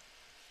again,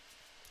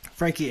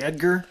 Frankie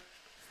Edgar,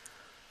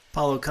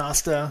 Paulo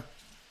Costa,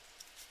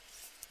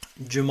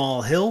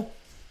 Jamal Hill,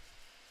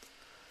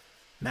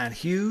 Matt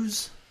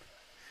Hughes,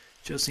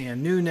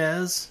 Josiane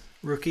Nunez,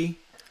 rookie,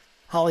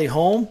 Holly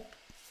Holm,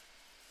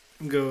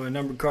 go a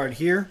numbered card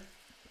here.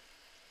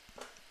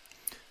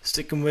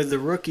 Sticking with the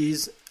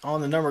rookies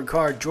on the numbered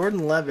card,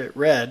 Jordan Levitt,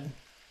 red.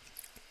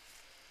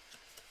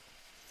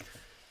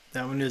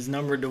 That one is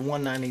numbered to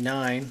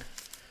 199.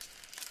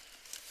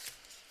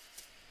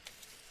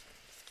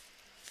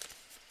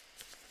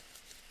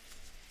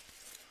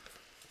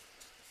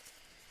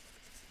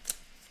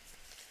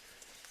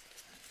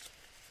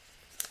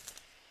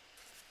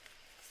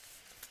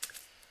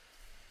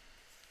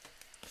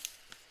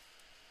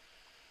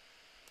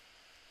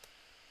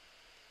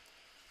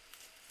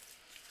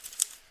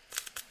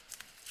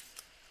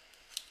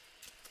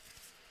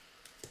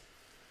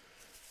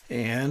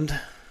 And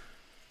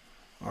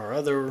our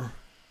other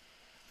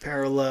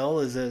parallel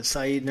is a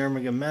Saeed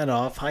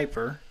Nurmagomedov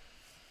hyper.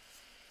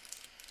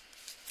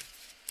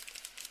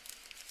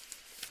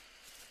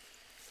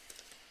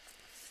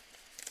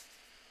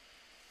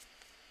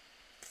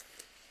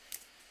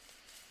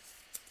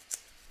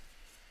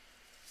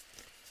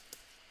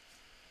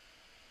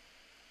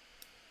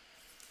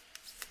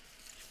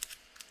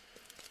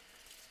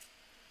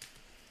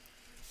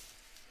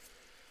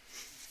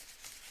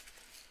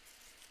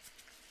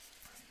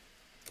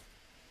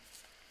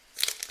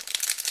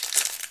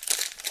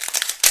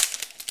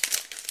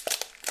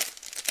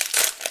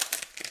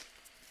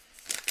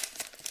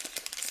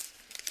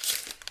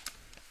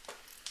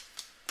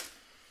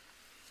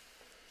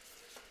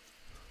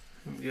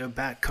 We go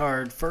back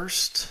card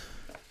first.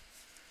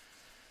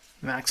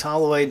 Max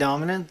Holloway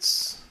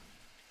dominance.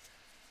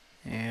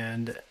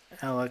 And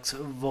Alex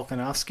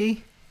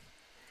Volkanovski.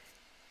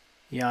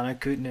 Yana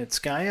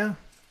Kutnitskaya.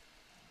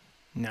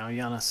 Now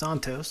Yana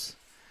Santos.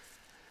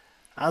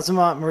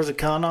 Azamat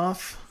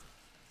Murzakanov.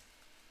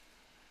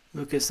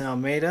 Lucas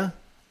Almeida.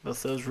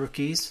 Both those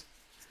rookies.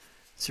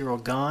 Cyril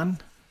Gahn.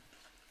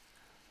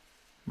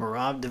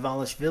 Merab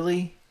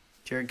Dvalishvili.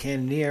 Jared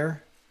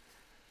Cannonier.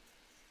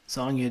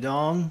 Song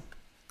Yadong.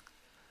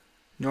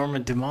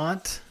 Norman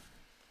Dumont.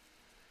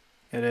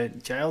 Got a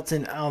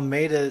Jailton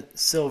Almeida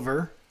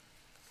Silver.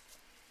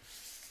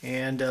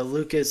 And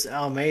Lucas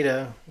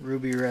Almeida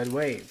Ruby Red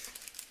Wave.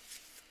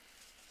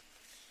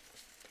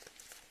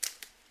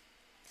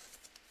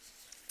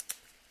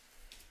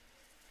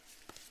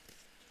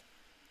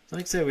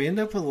 Like I said, we end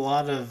up with a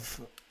lot of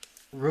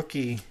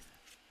rookie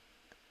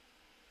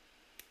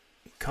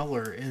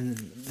color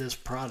in this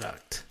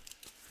product.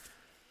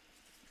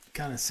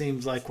 Kind of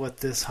seems like what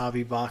this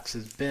hobby box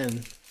has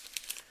been.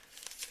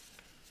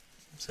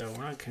 So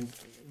we're not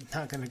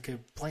going to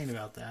complain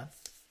about that.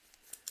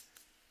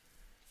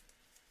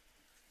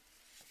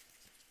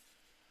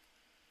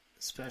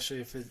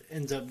 Especially if it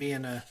ends up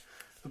being a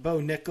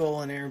Bo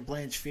Nickel and Aaron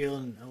Blanchfield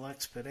and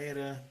Alex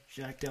Pereira,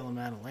 Jack Della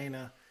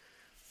Maddalena.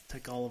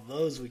 Take all of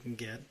those we can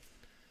get.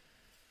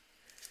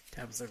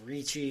 Tabitha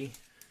Ricci.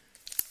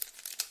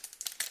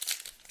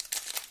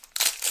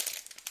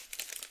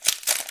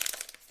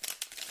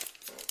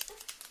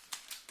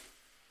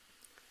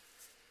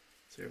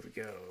 So here we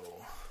go.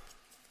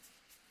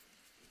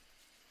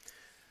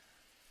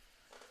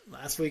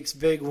 Last week's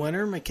big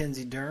winner,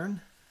 Mackenzie Dern.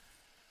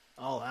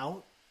 All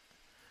out.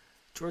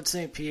 George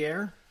St.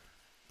 Pierre.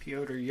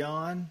 Piotr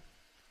Jan.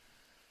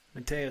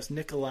 Mateus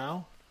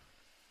Nicolau.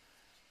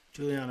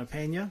 Juliana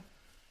Pena.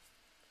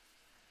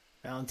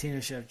 Valentina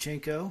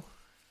Shevchenko.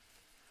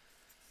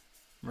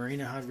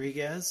 Marina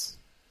Rodriguez.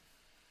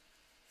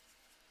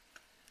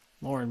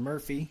 Lauren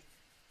Murphy.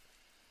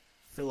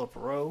 Philip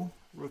Rowe,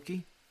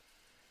 rookie.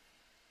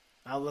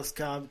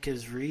 Aliskab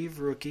Kizreev,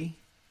 rookie.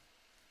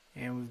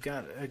 And we've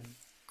got a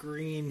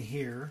green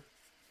here.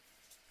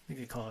 I think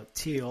they call it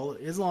teal.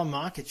 Islam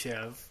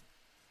Makhachev.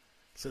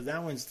 So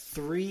that one's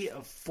 3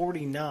 of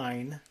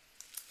 49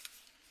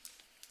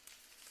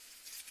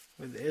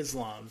 with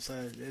Islam. So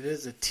it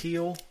is a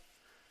teal.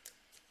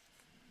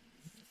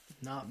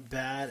 Not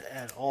bad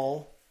at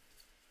all.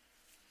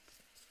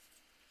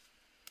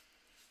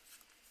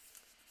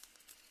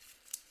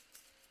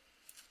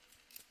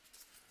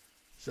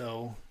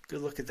 So,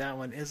 good look at that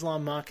one.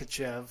 Islam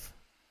Makhachev,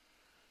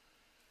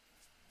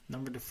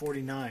 numbered to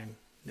 49.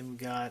 Then we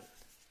got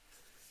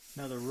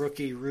another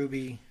rookie,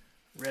 Ruby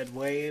Red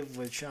Wave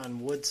with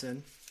Sean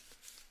Woodson.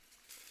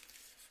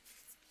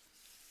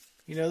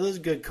 You know, those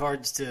are good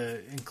cards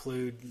to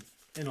include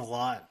in a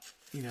lot.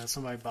 You know,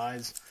 somebody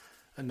buys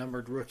a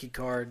numbered rookie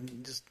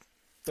card, just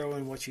throw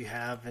in what you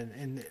have.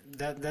 And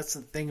that's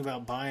the thing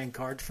about buying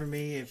cards for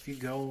me. If you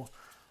go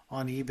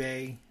on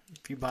eBay,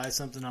 if you buy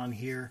something on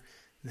here,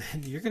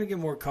 then you're going to get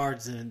more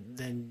cards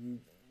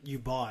than you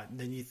bought,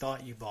 than you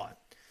thought you bought.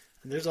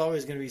 And there's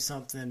always going to be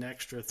something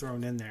extra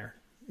thrown in there.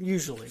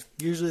 Usually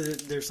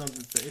there's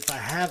something. If I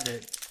have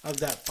it of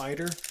that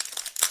fighter,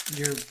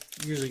 you're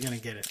usually going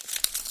to get it.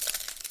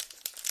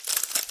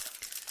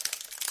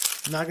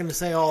 I'm not going to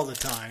say all the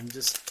time,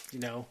 just, you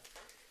know,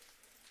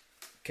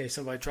 in case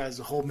somebody tries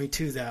to hold me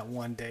to that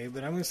one day.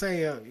 But I'm going to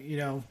say, you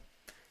know,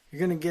 you're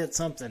going to get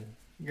something.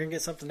 You're going to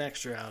get something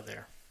extra out of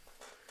there.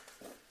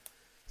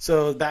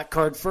 So, back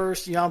card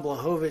first, Jan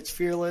Blachowicz,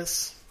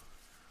 Fearless,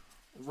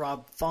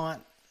 Rob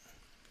Font,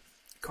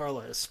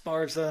 Carla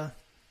Esparza,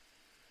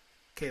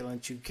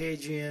 Caitlin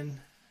Chukagian,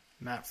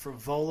 Matt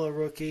Frivola,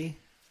 rookie.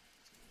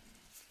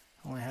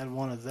 Only had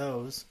one of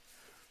those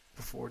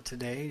before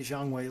today.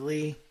 Zhang Wei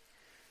Li,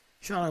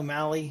 Sean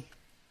O'Malley,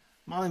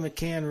 Molly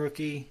McCann,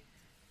 rookie,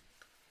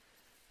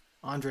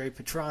 Andre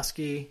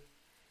Petrosky,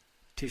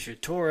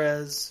 Tisha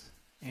Torres,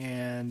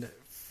 and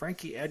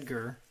Frankie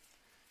Edgar,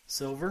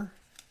 silver.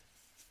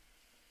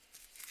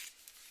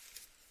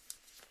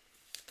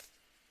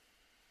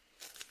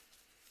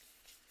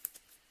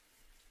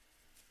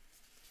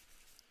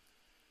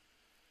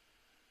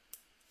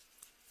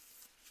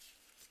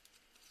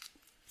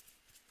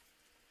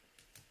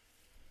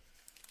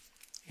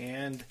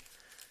 And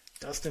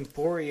Dustin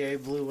Poirier,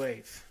 Blue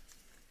Wave.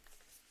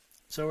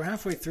 So we're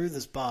halfway through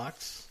this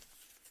box.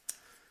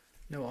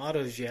 No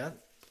autos yet.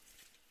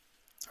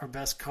 Our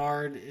best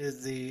card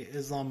is the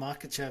Islam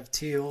Makhachev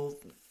teal,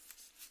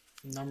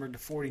 numbered to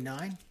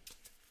 49.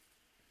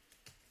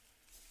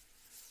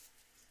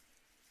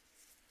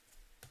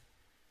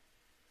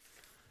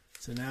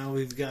 So now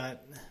we've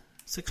got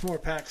 6 more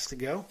packs to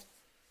go.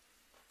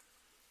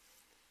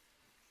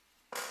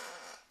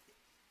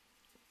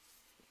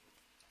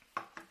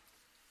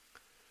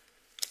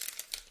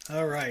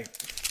 All right.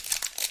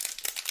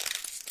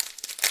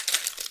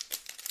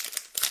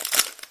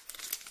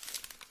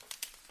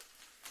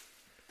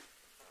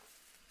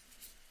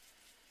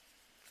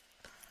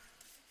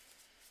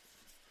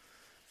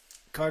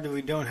 card that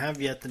we don't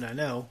have yet that I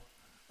know.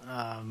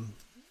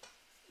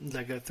 As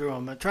I go through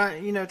them, I'm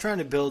trying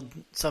to build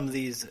some of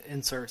these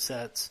insert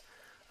sets.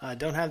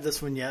 Don't have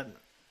this one yet.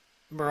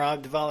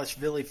 Merab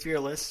Dvalishvili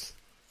Fearless.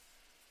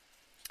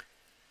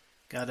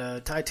 Got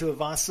Tai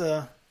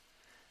Tuivasa,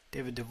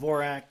 David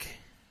Dvorak,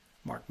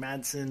 Mark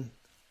Madsen,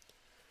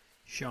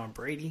 Sean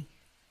Brady,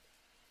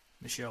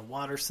 Michelle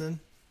Watterson,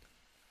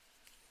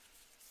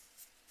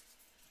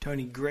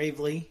 Tony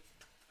Gravely,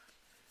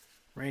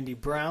 Randy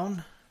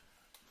Brown,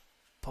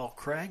 Paul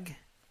Craig,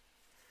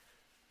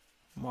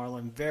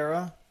 Marlon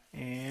Vera,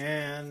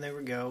 and there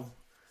we go.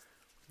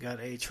 Got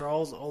a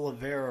Charles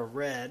Oliveira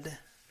red.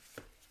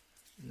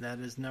 That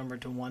is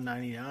numbered to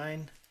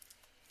 199.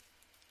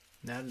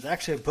 That is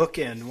actually a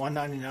bookend,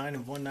 199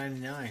 of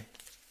 199.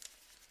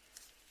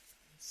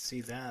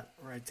 See that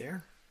right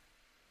there?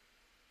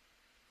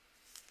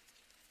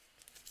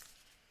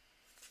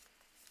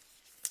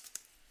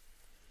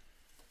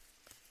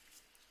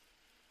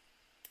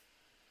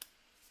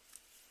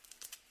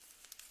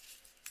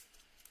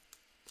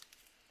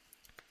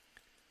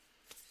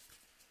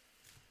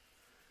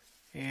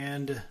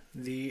 And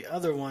the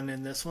other one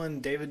in this one,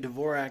 David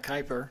Dvorak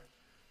Hyper.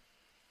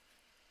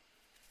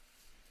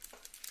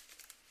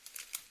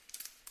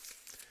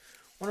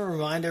 I want to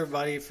remind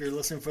everybody, if you're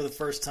listening for the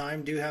first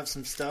time, do have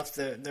some stuff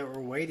that we're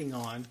waiting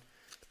on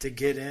to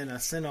get in. I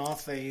sent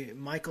off a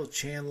Michael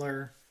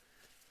Chandler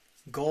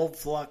Gold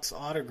Flux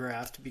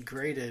autograph to be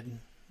graded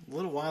a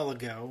little while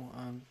ago.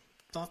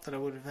 Thought that I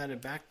would have had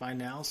it back by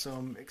now, so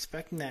I'm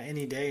expecting that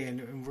any day.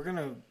 And we're going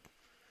to,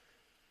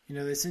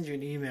 they send you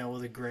an email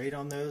with a grade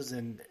on those,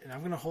 and I'm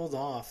going to hold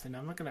off, and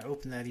I'm not going to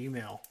open that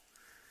email.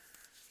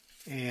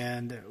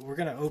 And we're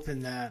going to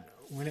open that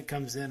when it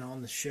comes in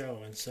on the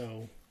show, and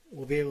so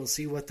we'll be able to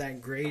see what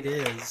that grade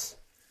is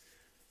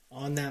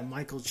on that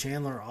Michael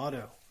Chandler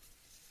auto.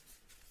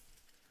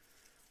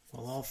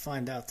 We'll all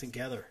find out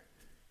together.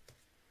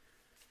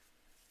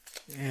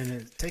 And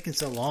it's taken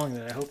so long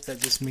that I hope that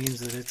just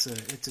means that it's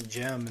a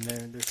gem,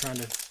 and they're trying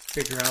to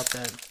figure out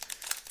that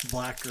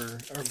black or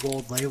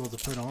gold label to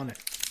put on it.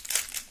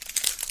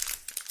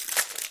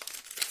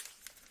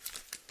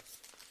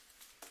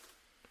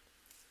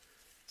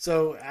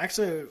 So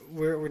actually,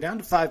 we're down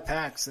to 5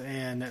 packs,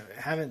 and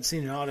haven't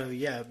seen an auto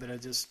yet. But I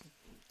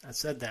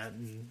said that,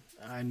 and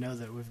I know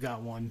that we've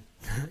got one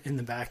in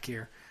the back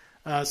here.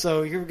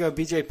 So here we go: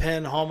 BJ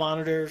Penn Hall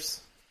monitors,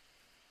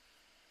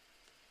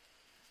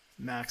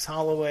 Max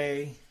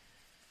Holloway,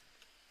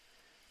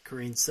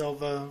 Kareem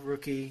Silva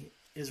rookie,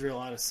 Israel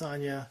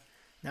Adesanya,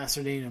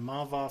 Nasruddin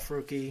Imavov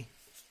rookie,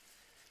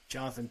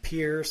 Jonathan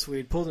Pierce. We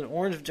had pulled an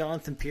orange of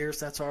Jonathan Pierce.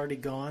 That's already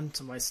gone.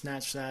 Somebody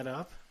snatched that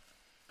up.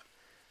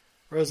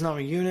 Rose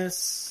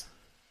Namajunas,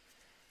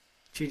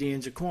 Chidi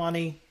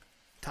Njokwani,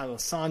 Tyler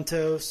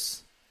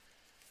Santos,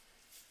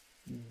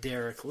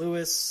 Derek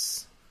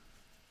Lewis.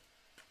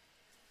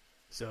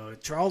 So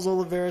Charles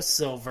Oliveira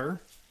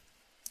silver.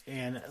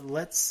 And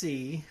let's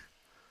see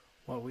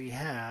what we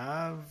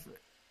have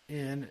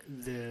in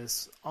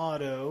this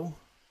auto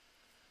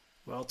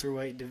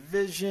welterweight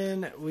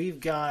division. We've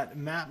got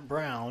Matt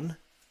Brown,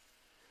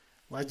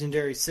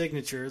 legendary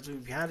signatures.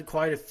 We've had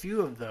quite a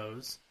few of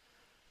those.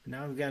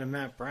 Now we've got a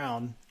Matt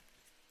Brown.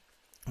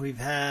 We've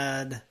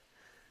had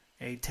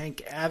a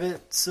Tank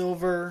Abbott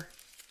silver.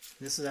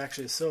 This is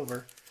actually a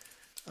silver.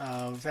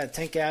 We've had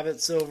Tank Abbott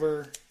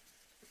silver.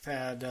 We've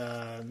had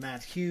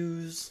Matt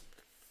Hughes.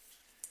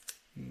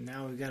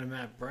 Now we've got a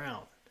Matt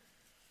Brown.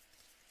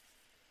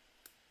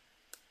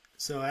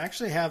 So I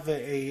actually have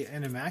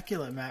an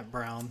immaculate Matt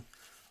Brown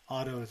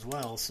auto as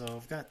well. So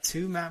I've got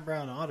 2 Matt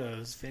Brown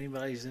autos if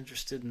anybody's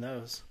interested in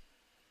those.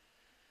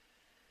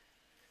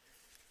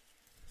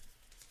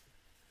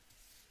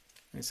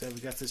 Like I said, we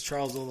got this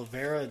Charles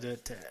Oliveira to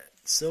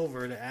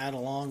silver to add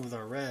along with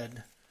our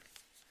red.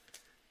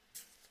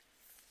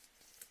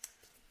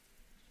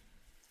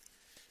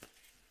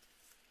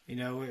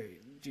 You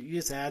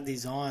just add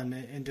these on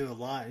and do a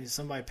lot.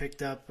 Somebody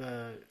picked up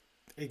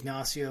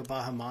Ignacio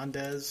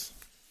Bahamondes,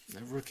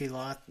 a rookie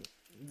lot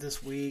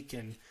this week,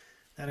 and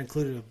that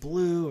included a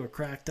blue or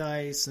cracked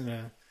ice and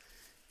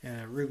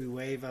a ruby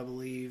wave, I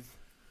believe.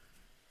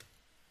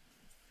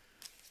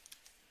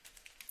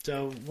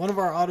 So one of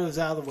our autos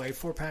out of the way,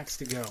 4 packs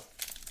to go.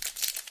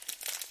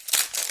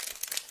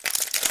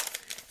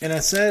 And I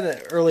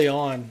said early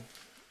on,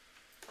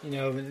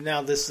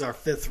 now this is our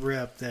 5th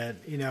rip, that,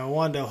 I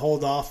wanted to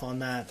hold off on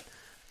that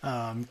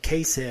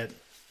case hit.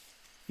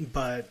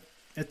 But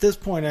at this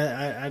point,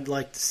 I'd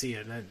like to see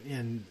it.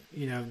 And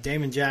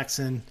Damon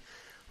Jackson,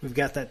 we've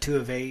got that 2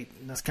 of 8.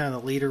 And that's kind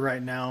of the leader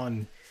right now.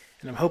 And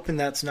I'm hoping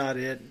that's not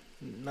it.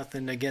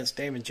 Nothing against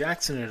Damon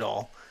Jackson at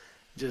all.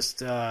 Just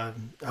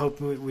hope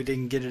we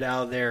didn't get it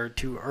out of there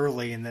too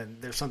early and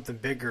that there's something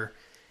bigger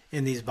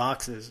in these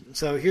boxes.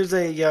 So here's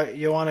a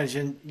Joanna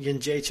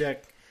Jędrzejczyk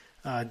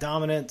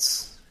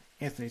dominance,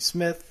 Anthony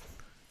Smith.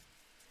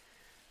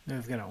 Then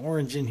we've got an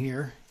orange in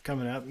here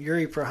coming up.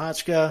 Yuri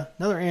Prochazka,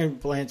 another Aaron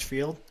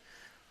Blanchfield.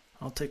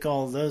 I'll take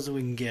all of those that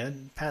we can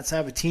get. Pat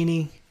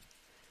Sabatini,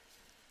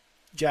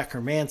 Jack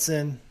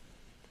Hermanson,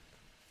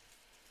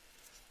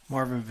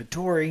 Marvin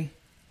Vittori,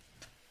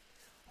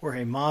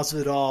 Jorge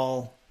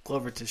Masvidal,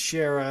 Glover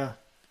Teixeira,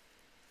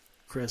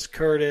 Chris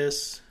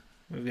Curtis.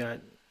 We've got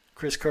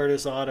Chris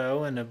Curtis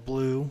auto and a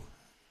blue.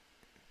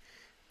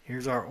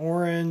 Here's our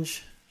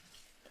orange.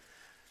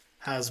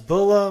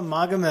 Hasbullah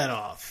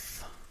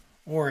Magomedov,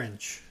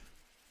 orange.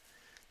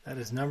 That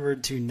is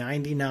numbered to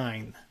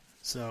 99.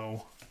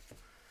 So,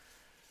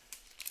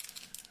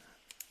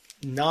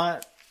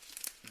 not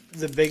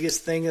the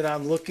biggest thing that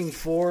I'm looking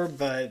for,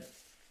 but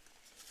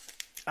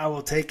I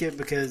will take it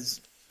because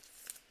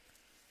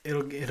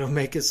it'll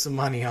make us some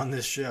money on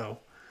this show.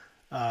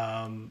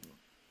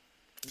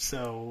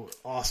 So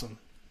awesome.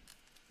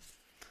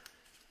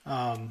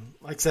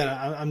 Like I said,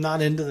 I'm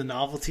not into the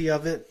novelty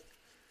of it.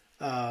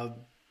 But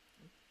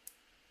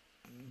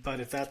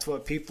if that's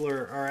what people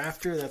are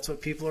after, that's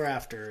what people are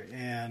after.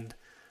 And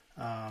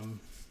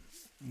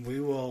we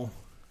will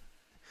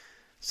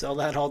sell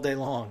that all day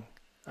long.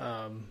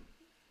 Yeah,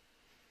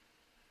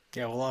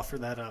 we'll offer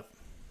that up.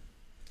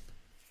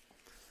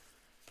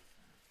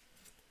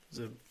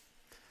 There's a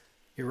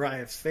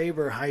Uriah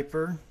Faber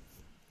hyper.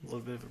 A little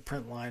bit of a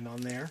print line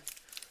on there.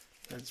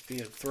 That'd be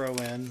a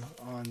throw-in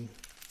on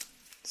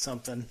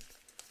something.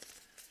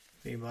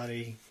 If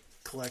anybody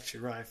collects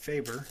Uriah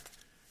Faber.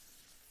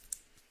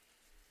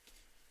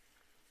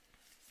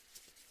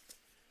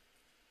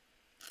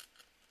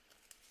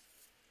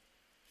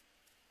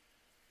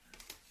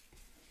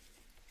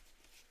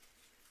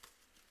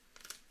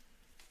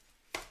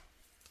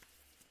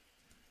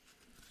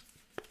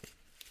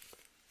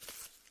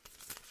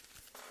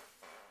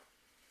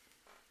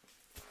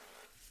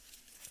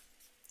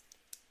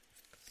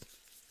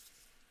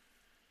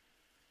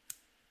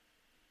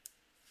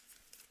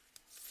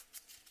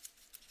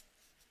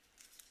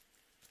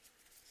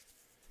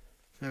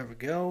 There we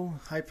go,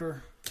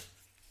 hyper,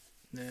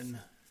 then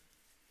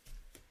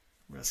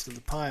rest of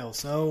the pile.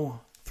 So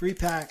 3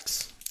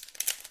 packs,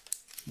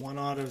 1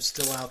 auto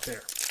still out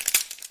there.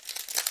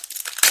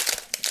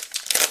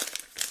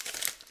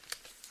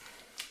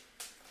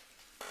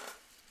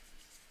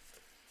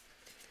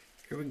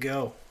 Here we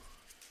go.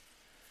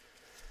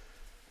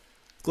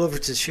 Glover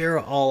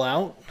Teixeira all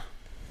out.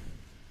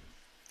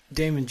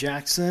 Damon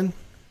Jackson,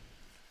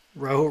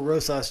 Raul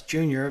Rosas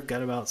Jr. I've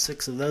got about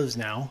 6 of those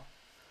now.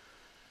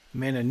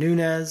 Amanda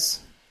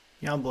Nunes,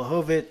 Jan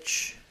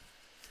Blachowicz,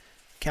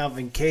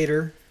 Calvin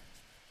Kattar,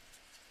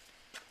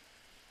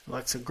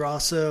 Alexa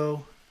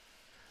Grasso,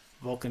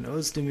 Volkan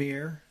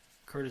Ozdemir,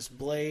 Curtis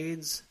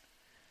Blades,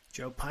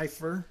 Joe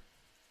Pyfer,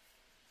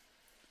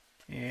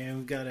 and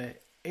we've got a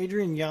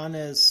Adrian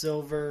Yanez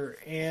silver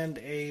and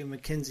a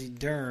Mackenzie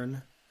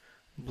Dern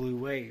blue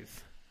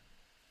wave.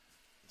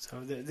 So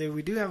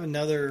we do have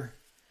another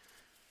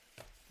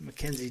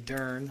Mackenzie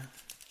Dern.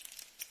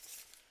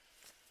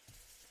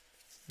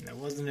 That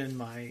wasn't in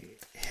my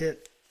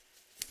hit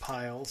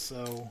pile,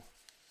 so...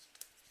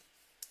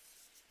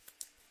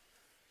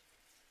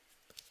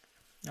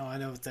 No, I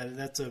know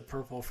that's a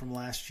purple from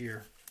last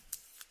year.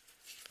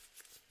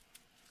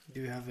 I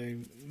do have a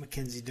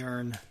Mackenzie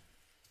Dern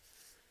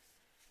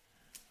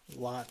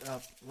lot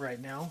up right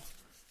now.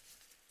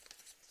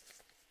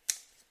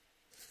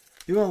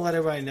 I do want to let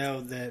everybody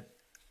know that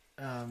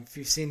if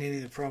you've seen any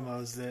of the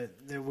promos,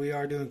 that we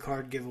are doing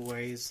card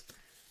giveaways.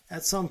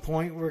 At some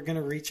point, we're going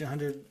to reach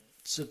 100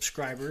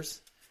 subscribers,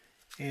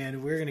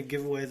 and we're going to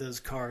give away those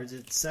cards.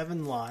 It's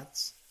 7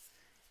 lots,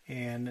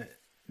 and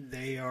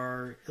they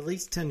are at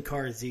least 10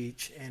 cards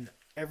each, and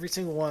every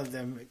single one of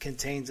them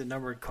contains a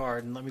numbered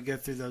card. And let me go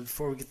through those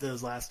before we get to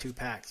those last 2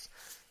 packs.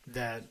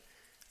 That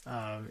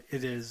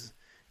it is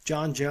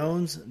John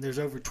Jones. There's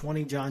over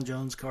 20 John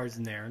Jones cards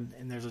in there,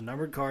 and there's a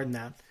numbered card in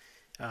that.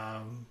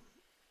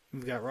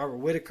 We've got Robert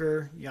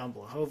Whitaker, Jan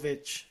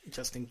Blachowicz,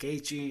 Justin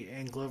Gaethje,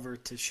 and Glover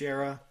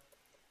Teixeira.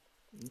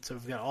 So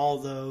we've got all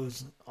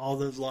those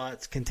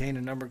lots contain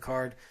a numbered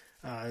card.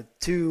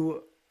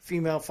 2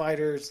 female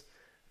fighters.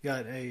 We've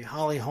got a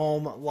Holly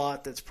Holm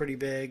lot that's pretty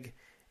big,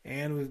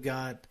 and we've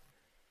got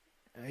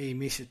a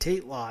Miesha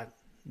Tate lot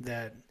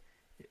that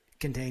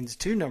contains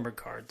 2 numbered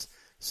cards.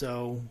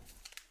 So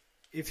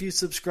if you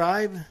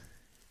subscribe,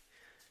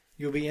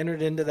 you'll be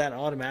entered into that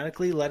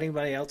automatically. Let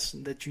anybody else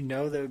that you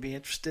know that would be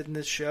interested in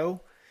this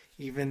show,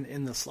 even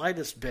in the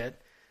slightest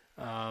bit,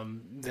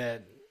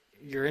 that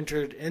you're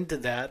entered into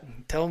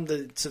that. Tell them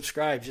to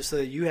subscribe just so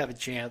that you have a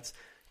chance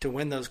to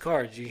win those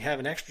cards. You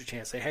have an extra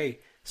chance. Say, hey,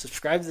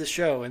 subscribe to the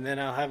show, and then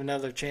I'll have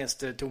another chance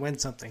to win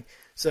something.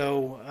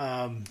 So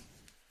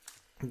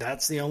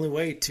that's the only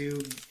way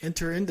to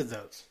enter into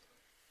those.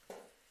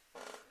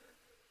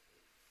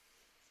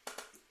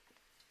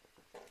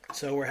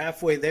 So we're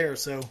halfway there.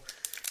 So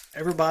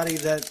everybody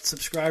that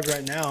subscribed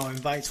right now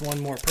invites one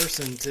more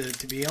person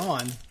to be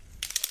on.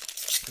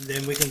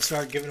 Then we can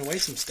start giving away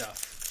some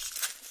stuff.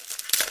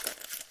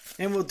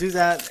 And we'll do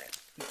that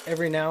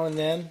every now and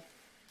then.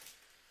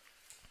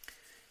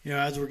 You know,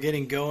 as we're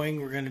getting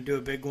going, we're going to do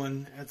a big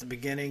one at the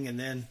beginning, and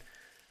then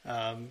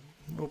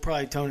we'll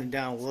probably tone it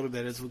down a little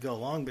bit as we go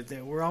along, but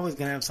then we're always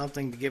going to have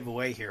something to give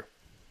away here.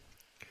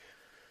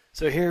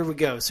 So here we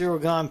go. Cyril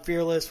Gone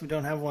Fearless. We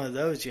don't have one of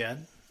those yet.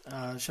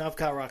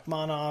 Shavkat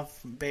Rakhmonov,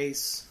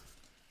 base.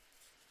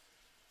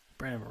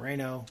 Brandon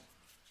Moreno.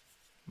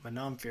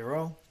 Manon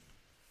Fiorot.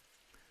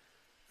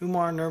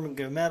 Umar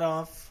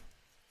Nurmagomedov.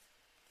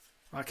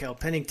 Raquel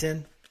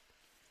Pennington.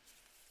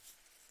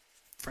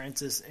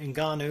 Francis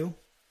Ngannou.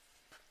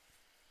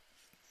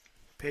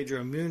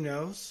 Pedro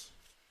Munoz.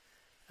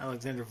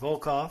 Alexander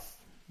Volkov.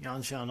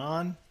 Yan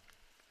Xiaonan.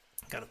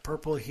 Got a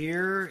purple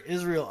here.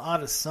 Israel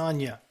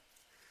Adesanya.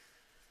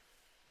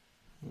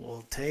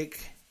 We'll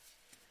take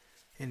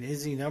an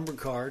Izzy number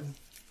card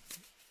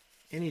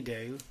any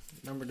day,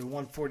 numbered to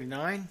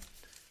 149.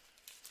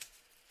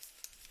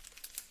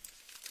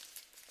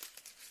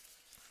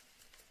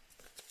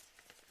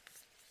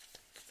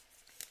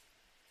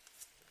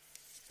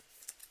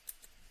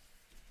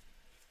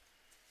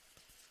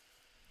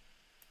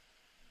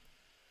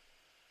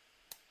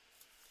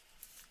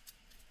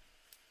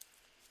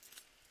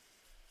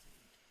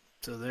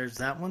 So there's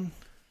that one.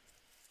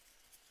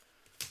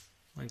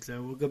 Like I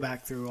said, we'll go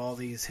back through all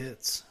these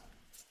hits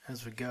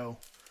as we go,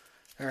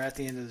 or at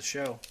the end of the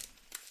show.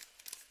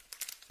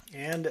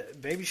 And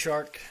Baby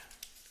Shark,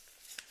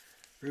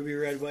 Ruby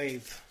Red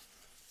Wave.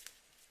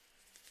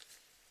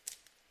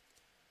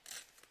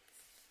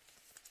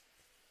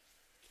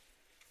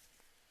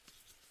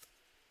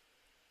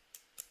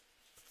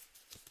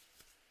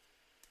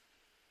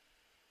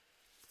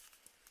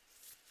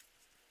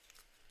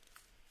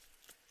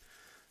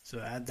 So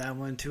add that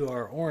one to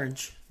our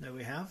orange that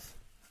we have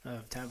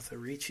of Tabitha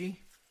Ricci.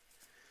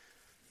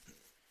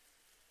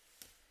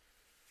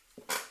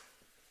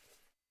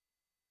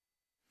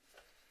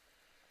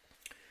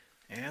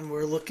 And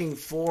we're looking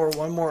for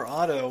one more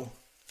auto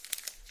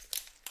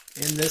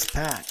in this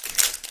pack.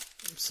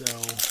 So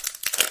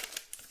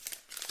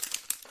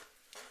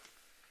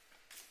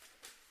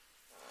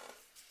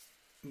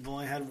we've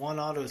only had one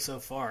auto so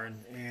far,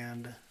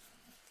 and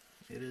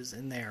it is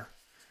in there.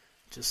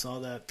 Just saw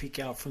that peek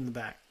out from the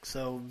back.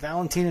 So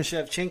Valentina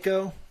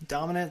Shevchenko,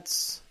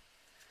 Dominance.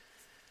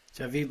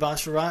 Javid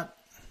Basharat.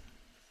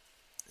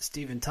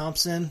 Stephen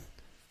Thompson.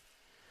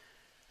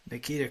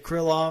 Nikita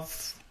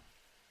Krylov.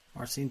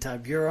 Marcin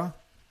Tybura.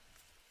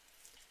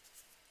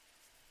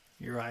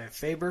 Uriah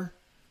Faber.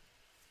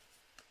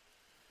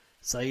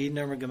 Saeed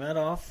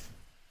Nurmagomedov.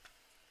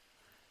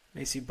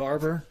 Macy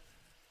Barber.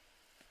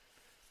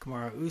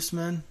 Kamaru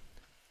Usman.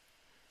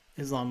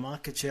 Islam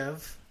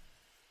Makhachev.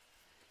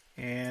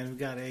 And we've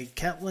got a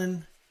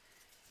Ketlin,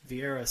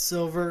 Vieira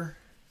Silver,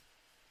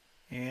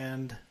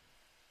 and let's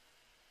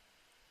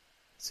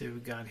see what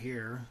we've got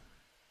here.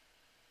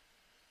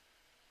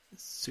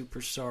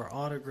 Superstar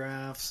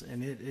autographs,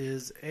 and it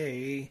is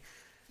a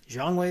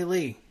Zhang Wei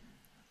Li.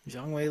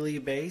 Zhang Wei Li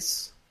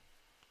base.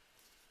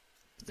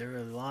 There are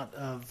a lot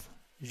of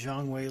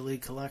Zhang Wei Li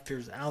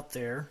collectors out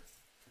there.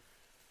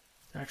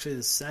 Actually,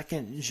 the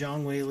second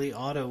Zhang Wei Li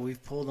auto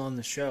we've pulled on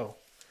the show.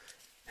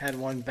 Had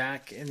one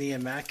back in the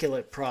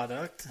Immaculate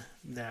product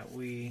that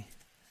we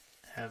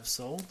have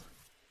sold.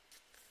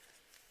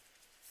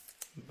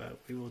 But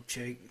we will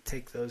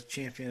take those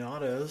champion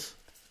autos.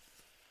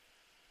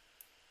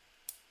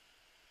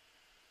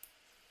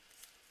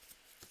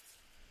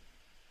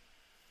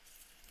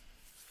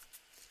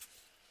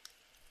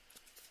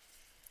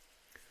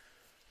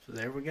 So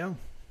there we go.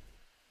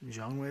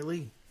 Zhang Wei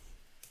Li.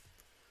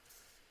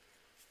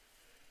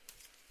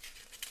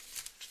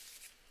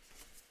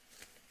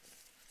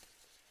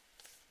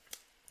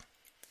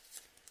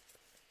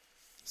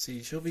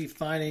 See, she'll be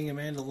fighting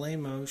Amanda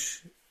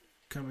Lemos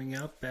coming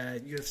up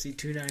at UFC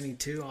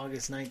 292,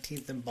 August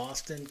 19th in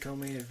Boston.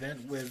 Co-main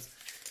event with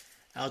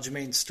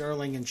Aljamain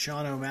Sterling and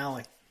Sean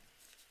O'Malley.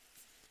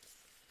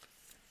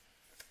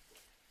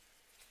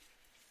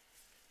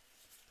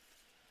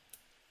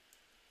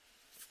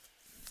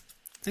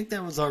 I think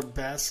that was our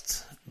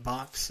best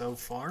box so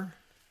far.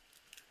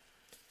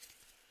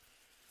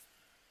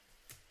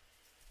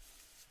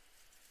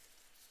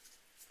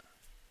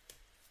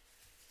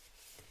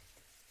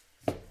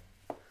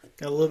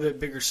 Got a little bit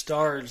bigger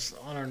stars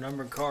on our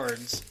numbered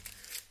cards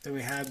than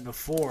we had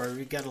before.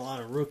 We got a lot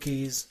of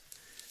rookies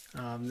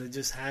that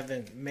just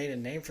haven't made a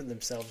name for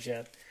themselves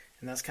yet.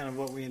 And that's kind of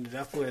what we ended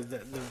up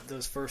with,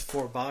 those first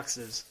four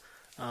boxes.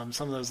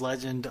 Some of those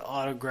legend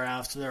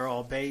autographs, they're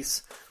all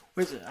base,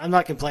 which I'm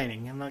not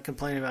complaining. I'm not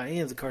complaining about any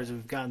of the cards that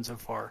we've gotten so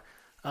far.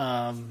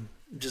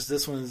 Just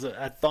this one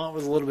I thought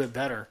was a little bit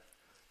better.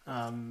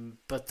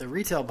 But the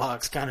retail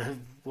box kind of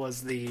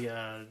was the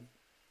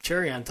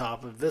cherry on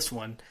top of this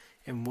one.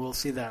 And we'll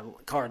see that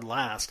card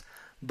last.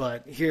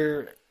 But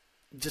here,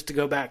 just to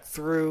go back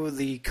through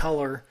the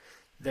color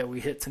that we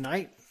hit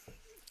tonight,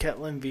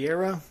 Ketlin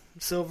Vieira,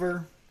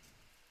 silver.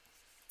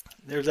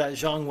 There's that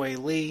Zhang Wei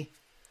Li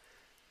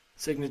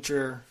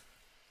signature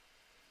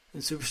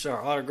and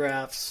superstar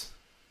autographs.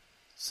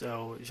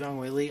 So Zhang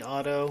Wei Li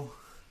auto.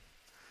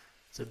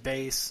 It's a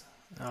base.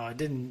 Oh, I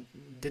didn't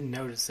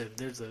notice it.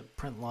 There's a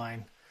print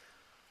line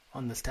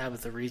on this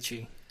Tabitha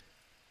Ricci.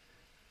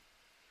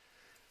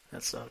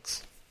 That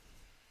sucks.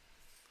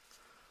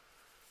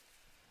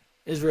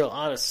 Israel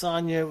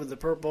Adesanya with the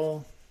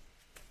purple.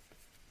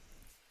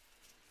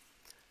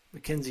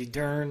 Mackenzie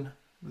Dern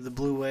with the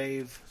blue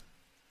wave.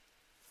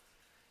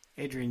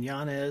 Adrian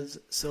Yanez,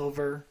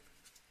 silver.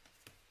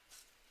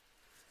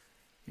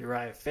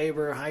 Uriah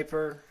Faber,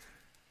 hyper.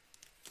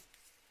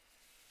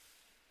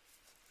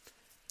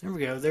 There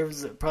we go. There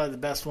was probably the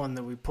best one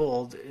that we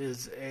pulled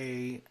is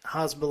a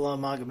Hasbulla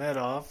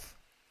Magomedov,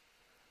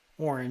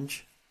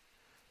 orange,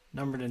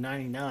 number to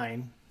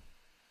 99.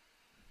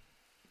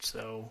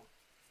 So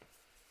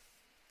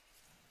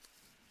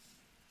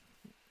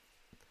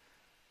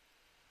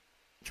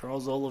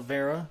Charles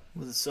Oliveira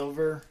with a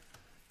silver.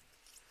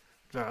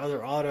 Our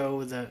other auto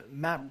with a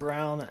Matt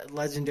Brown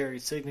Legendary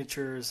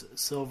Signatures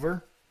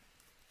silver.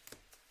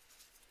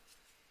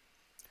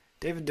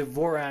 David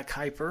Dvorak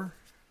hyper.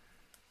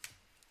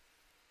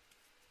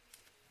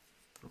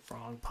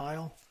 Wrong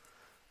pile.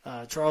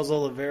 Charles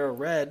Oliveira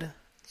red.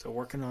 So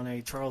working on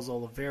a Charles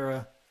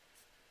Oliveira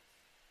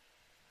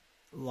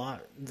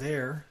lot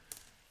there.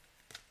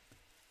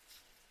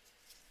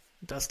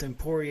 Dustin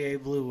Poirier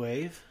blue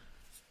wave.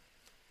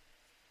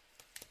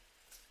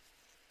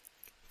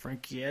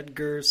 Frankie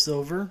Edgar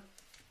silver.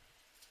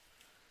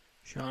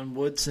 Sean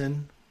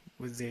Woodson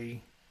with the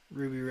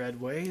ruby red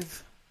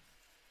wave.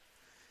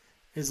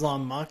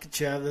 Islam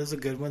Makhachev, that's a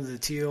good one. The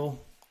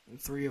teal,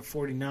 3 of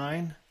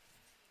 49.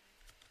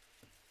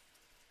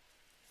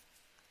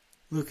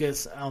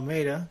 Lucas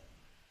Almeida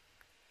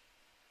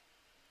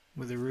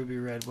with a ruby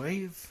red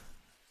wave.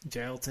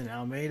 Jailton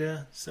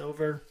Almeida,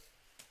 silver.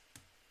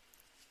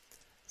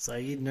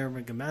 Saeed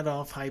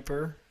Nurmagomedov,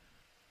 hyper.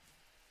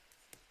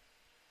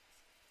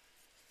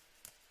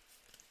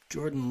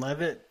 Jordan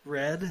Levitt,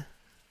 red.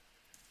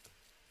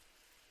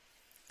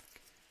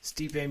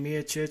 Stipe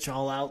Miocic,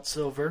 all out,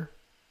 silver.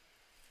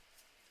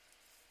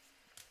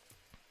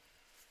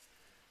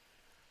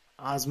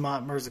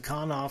 Azmat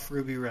Mirzakhanov,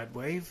 ruby red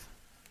wave.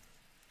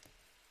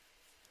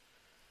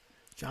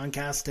 John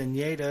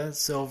Castaneda,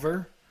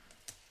 silver.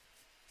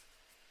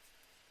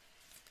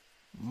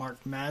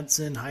 Mark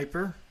Madsen,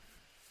 hyper.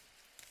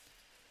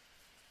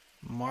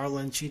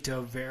 Marlon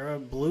Chito Vera,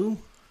 blue.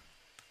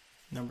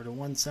 Number to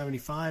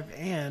 175.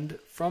 And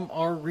from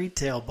our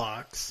retail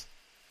box,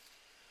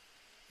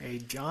 a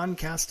John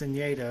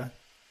Castaneda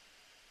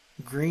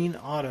green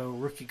auto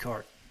rookie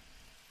card.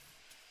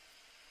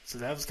 So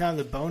that was kind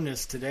of the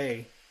bonus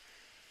today.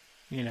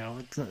 You know,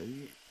 it's not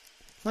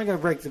going to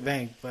break the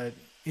bank, but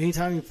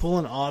anytime you pull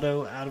an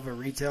auto out of a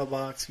retail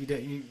box,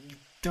 you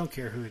don't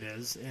care who it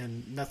is,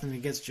 and nothing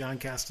against John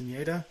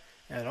Castaneda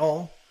at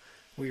all.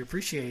 We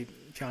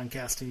appreciate John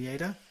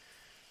Castaneda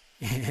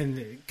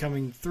and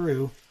coming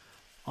through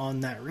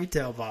on that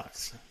retail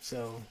box.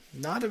 So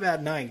not a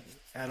bad night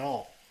at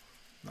all.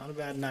 Not a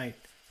bad night.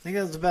 I think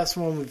that's the best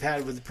one we've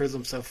had with the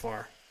Prizm so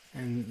far.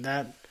 And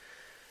that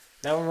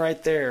one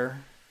right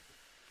there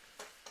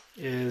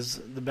is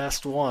the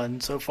best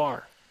one so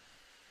far.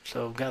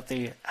 So got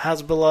the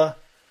Hasbulla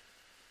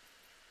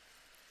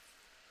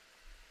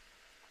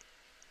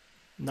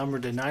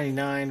numbered to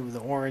 99 with the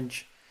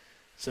orange.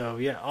 So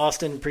yeah,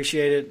 Austin,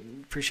 appreciate it.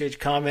 Appreciate you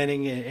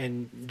commenting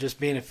and just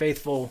being a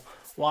faithful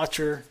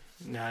watcher.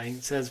 Now, he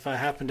says if I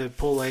happen to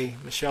pull a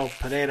Michel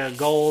Pereira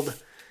gold,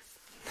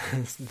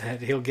 that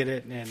he'll get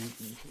it. And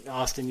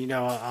Austin, you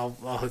know,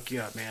 I'll hook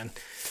you up, man,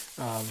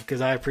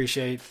 because I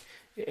appreciate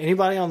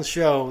anybody on the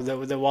show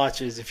that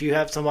watches. If you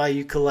have somebody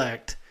you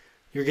collect,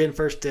 you're getting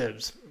first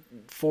dibs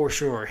for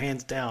sure,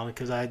 hands down,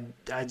 because I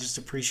just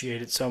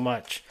appreciate it so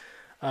much.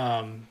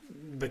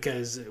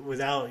 Because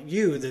without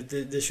you,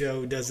 the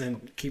show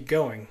doesn't keep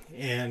going.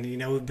 And, you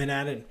know, we've been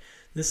at it.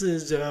 This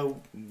is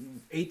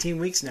 18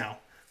 weeks now.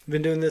 We've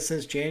been doing this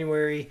since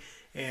January,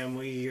 and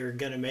we are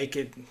going to make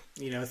it,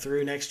 you know,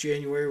 through next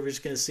January. We're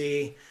just going to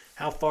see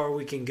how far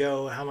we can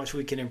go, how much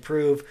we can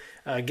improve,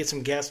 get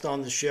some guests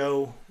on the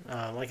show.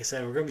 Like I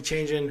said, we're going to be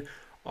changing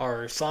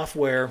our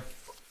software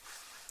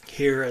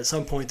here at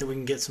some point that we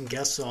can get some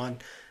guests on.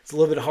 It's a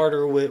little bit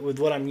harder with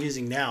what I'm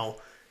using now.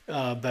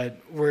 But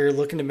we're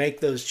looking to make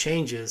those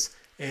changes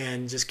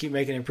and just keep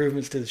making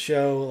improvements to the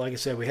show. Like I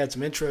said, we had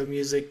some intro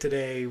music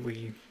today.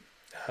 We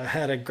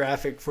had a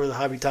graphic for the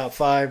Hobby Top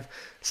 5.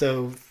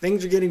 So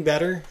things are getting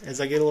better as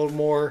I get a little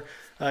more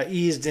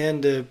eased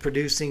into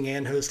producing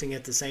and hosting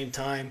at the same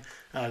time.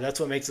 That's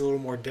what makes it a little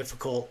more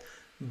difficult.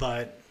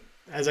 But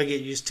as I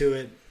get used to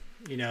it,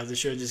 you know, the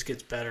show just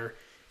gets better.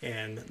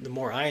 And the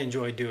more I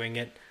enjoy doing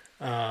it,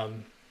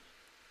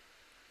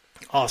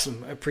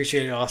 awesome. I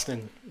appreciate it,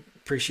 Austin.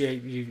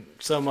 Appreciate you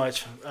so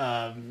much.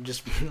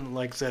 Just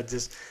like I said,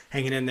 just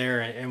hanging in there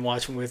and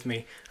watching with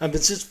me.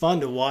 It's just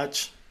fun to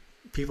watch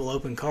people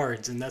open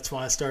cards, and that's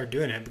why I started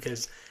doing it,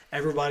 because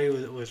everybody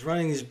was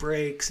running these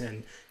breaks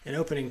and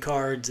opening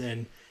cards,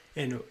 and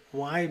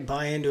why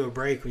buy into a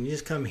break when you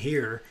just come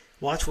here,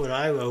 watch what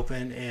I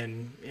open,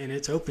 and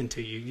it's open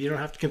to you. You don't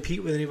have to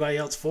compete with anybody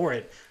else for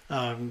it.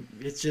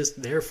 It's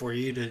just there for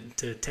you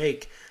to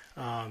take.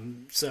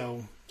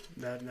 So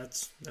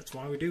that's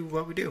why we do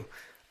what we do.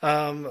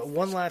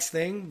 One last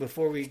thing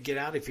before we get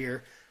out of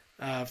here,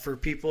 for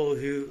people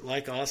who,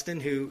 like Austin,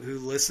 who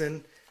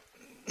listen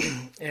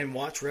and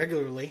watch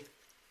regularly,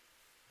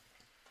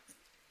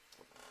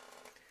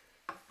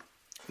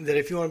 that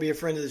if you want to be a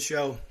friend of the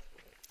show,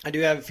 I do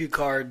have a few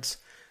cards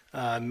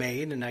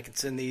made, and I can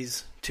send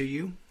these to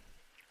you.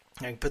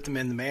 I can put them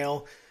in the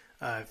mail.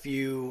 If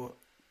you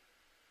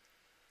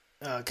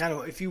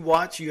if you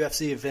watch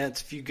UFC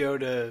events, if you go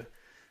to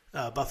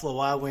Buffalo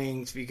Wild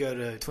Wings, if you go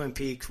to Twin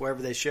Peaks,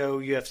 wherever they show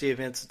UFC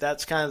events,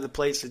 that's kind of the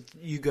place that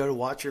you go to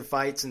watch your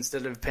fights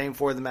instead of paying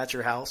for them at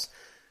your house.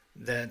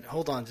 Then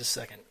hold on just a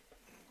second.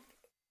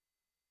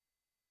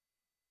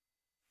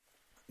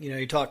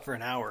 You talk for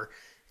an hour,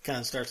 it kind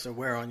of starts to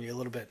wear on you a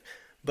little bit.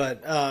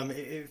 But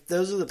if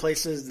those are the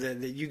places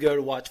that you go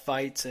to watch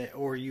fights,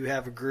 or you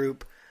have a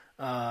group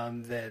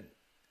that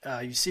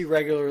you see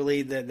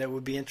regularly that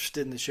would be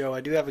interested in the show,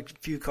 I do have a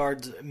few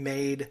cards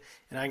made,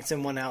 and I can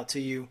send one out to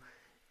you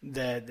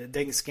that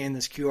they can scan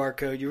this QR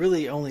code. You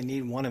really only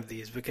need one of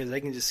these because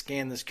they can just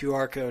scan this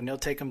QR code, and they'll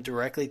take them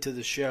directly to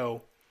the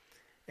show,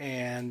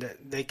 and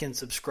they can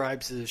subscribe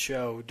to the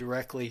show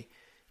directly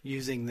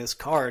using this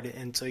card.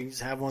 And so you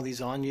just have one of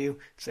these on you,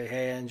 say,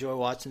 hey, I enjoy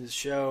watching this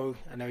show,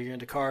 I know you're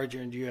into cards,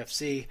 you're into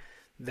UFC,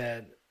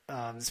 that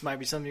this might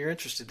be something you're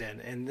interested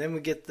in. And then we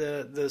get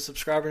the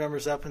subscriber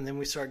numbers up, and then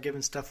we start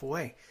giving stuff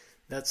away.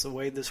 That's the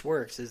way this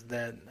works, is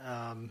that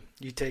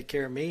you take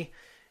care of me,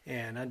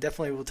 and I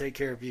definitely will take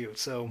care of you.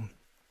 So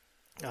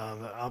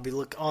I'll be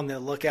on the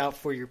lookout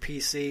for your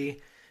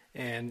PC,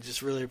 and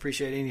just really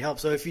appreciate any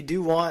help. So if you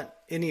do want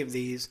any of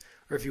these,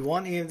 or if you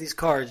want any of these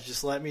cards,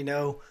 just let me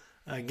know.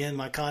 Again,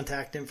 my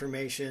contact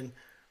information,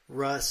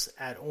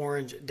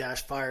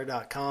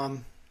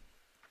 russ@orange-fire.com.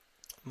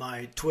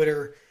 My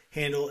Twitter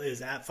handle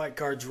is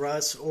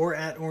 @FightCardsRuss or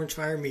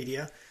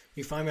 @OrangeFireMedia.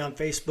 You can find me on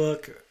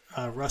Facebook,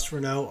 Russ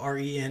Renault,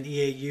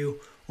 Reneau,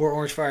 or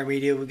Orange Fire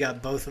Media. We've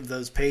got both of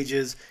those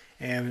pages,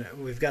 and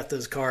we've got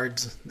those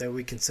cards that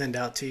we can send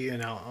out to you.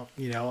 And I'll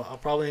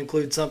probably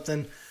include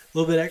something a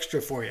little bit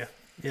extra for you,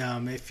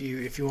 if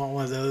you want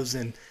one of those,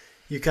 and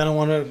you kind of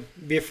want to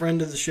be a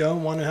friend of the show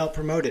and want to help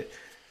promote it.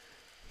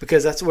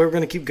 Because that's where we're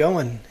going to keep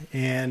going,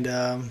 and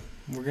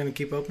we're going to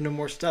keep opening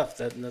more stuff.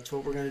 That's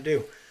what we're going to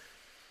do.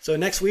 So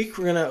next week,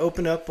 we're going to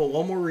open up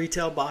one more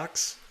retail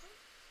box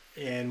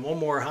and one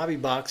more hobby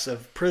box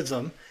of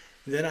Prizm.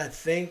 Then I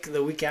think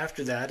the week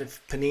after that,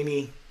 if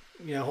Panini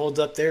holds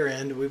up their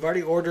end, we've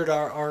already ordered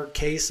our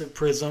case of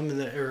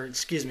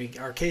Prizm,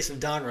 our case of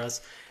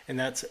Donruss, and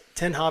that's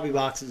 10 hobby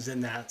boxes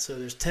in that. So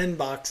there's 10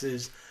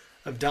 boxes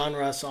of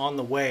Donruss on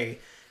the way.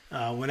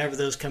 Whenever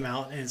those come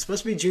out, and it's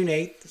supposed to be June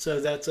 8th, so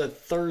that's a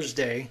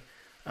Thursday,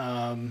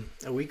 a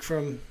week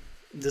from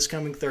this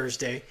coming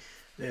Thursday,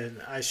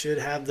 and I should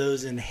have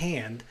those in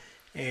hand.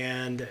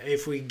 And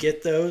if we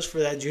get those for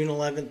that June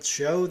 11th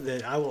show,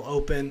 that I will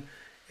open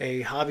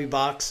a hobby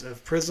box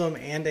of Prizm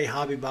and a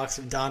hobby box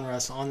of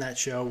Donruss on that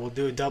show. We'll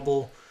do a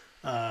double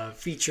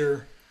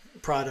feature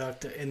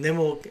product, and then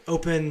we'll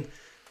open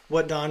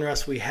what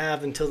Donruss we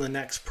have until the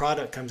next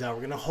product comes out.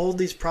 We're going to hold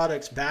these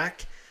products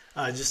back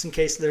just in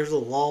case there's a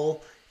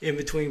lull in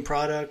between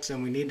products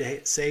and we need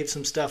to save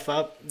some stuff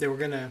up. Then we're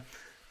going to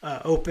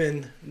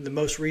open the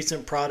most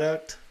recent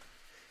product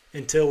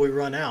until we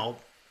run out.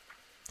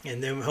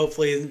 And then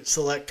hopefully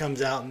Select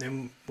comes out, and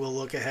then we'll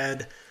look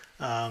ahead.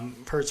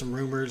 Heard some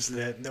rumors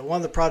that one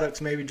of the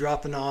products may be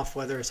dropping off,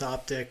 whether it's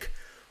Optic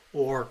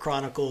or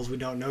Chronicles. We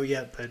don't know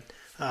yet, but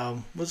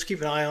we'll just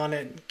keep an eye on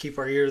it, keep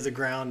our ear to the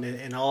ground,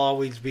 and I'll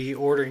always be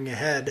ordering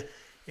ahead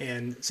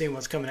and seeing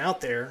what's coming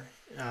out there.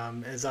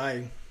 As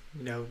I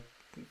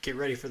get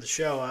ready for the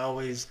show, I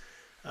always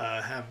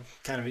have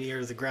kind of an ear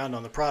to the ground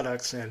on the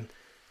products, and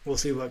we'll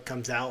see what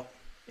comes out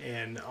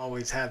and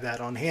always have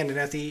that on hand. And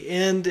at the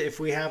end,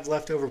 if we have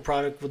leftover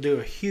product, we'll do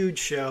a huge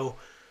show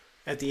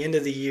at the end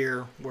of the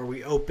year where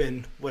we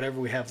open whatever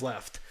we have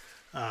left.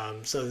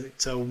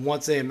 So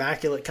once the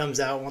Immaculate comes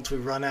out, once we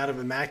run out of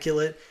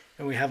Immaculate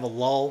and we have a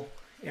lull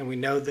and we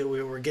know that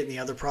we're getting the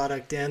other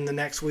product in the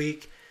next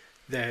week,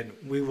 that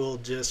we will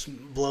just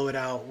blow it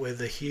out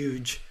with a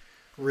huge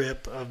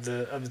rip of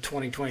the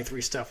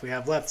 2023 stuff we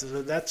have left.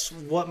 So that's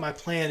what my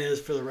plan is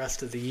for the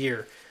rest of the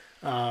year.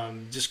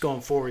 Just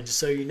going forward, just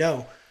so you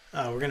know,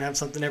 we're going to have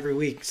something every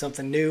week,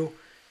 something new,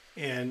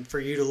 and for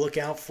you to look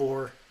out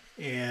for,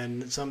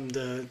 and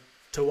something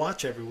to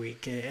watch every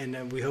week.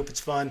 And we hope it's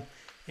fun,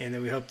 and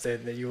then we hope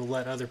that you will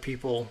let other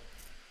people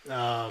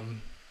know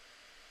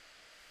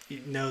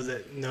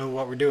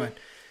what we're doing.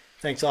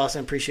 Thanks,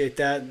 Austin. Appreciate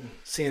that.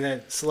 Seeing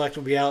that Select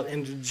will be out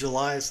into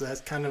July, so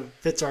that kind of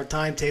fits our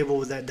timetable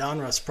with that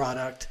Donruss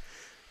product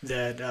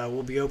that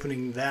we'll be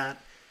opening that.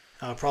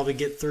 Probably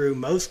get through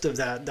most of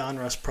that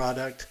Donruss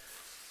product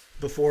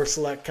before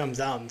Select comes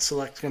out, and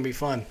Select's going to be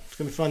fun. It's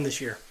going to be fun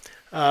this year.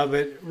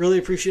 But really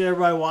appreciate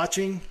everybody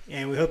watching,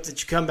 and we hope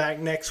that you come back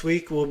next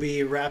week. We'll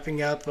be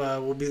wrapping up.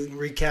 We'll be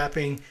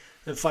recapping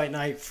the fight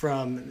night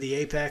from the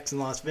Apex in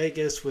Las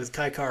Vegas with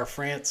Kai Kara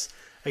France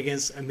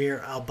against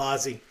Amir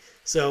Albazi.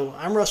 So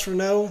I'm Russ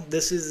Renault.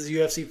 This is the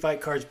UFC Fight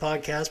Cards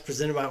podcast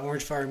presented by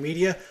Orange Fire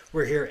Media.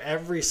 We're here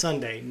every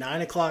Sunday,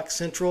 9 o'clock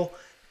Central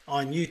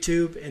on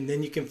YouTube, and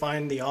then you can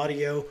find the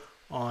audio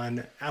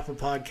on Apple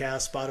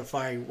Podcasts,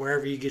 Spotify,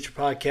 wherever you get your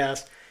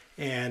podcast.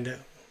 And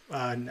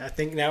I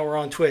think now we're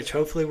on Twitch.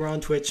 Hopefully we're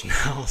on Twitch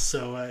now.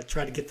 So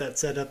try to get that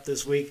set up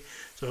this week.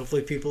 So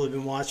hopefully people have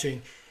been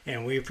watching,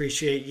 and we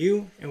appreciate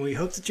you, and we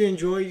hope that you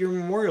enjoy your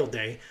Memorial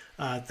Day.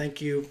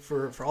 Thank you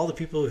for all the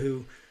people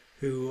who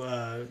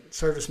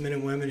servicemen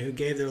and women who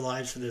gave their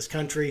lives for this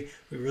country.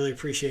 We really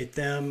appreciate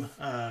them,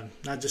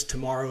 not just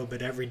tomorrow,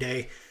 but every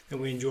day that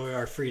we enjoy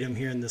our freedom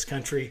here in this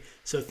country.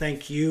 So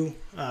thank you.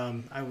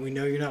 We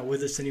know you're not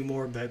with us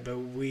anymore, but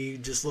we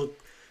just look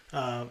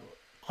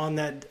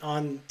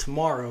on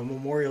tomorrow,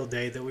 Memorial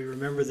Day, that we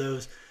remember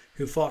those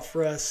who fought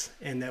for us,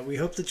 and that we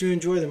hope that you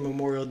enjoy the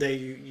Memorial Day.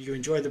 You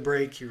enjoy the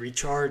break, you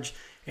recharge,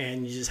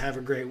 and you just have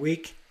a great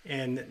week,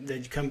 and that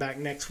you come back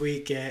next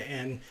week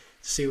and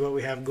see what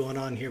we have going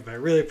on here. But I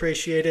really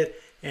appreciate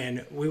it,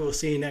 and we will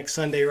see you next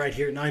Sunday right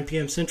here at 9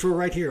 p.m. Central,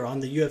 right here on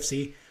the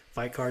UFC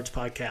Fight Cards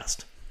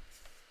Podcast.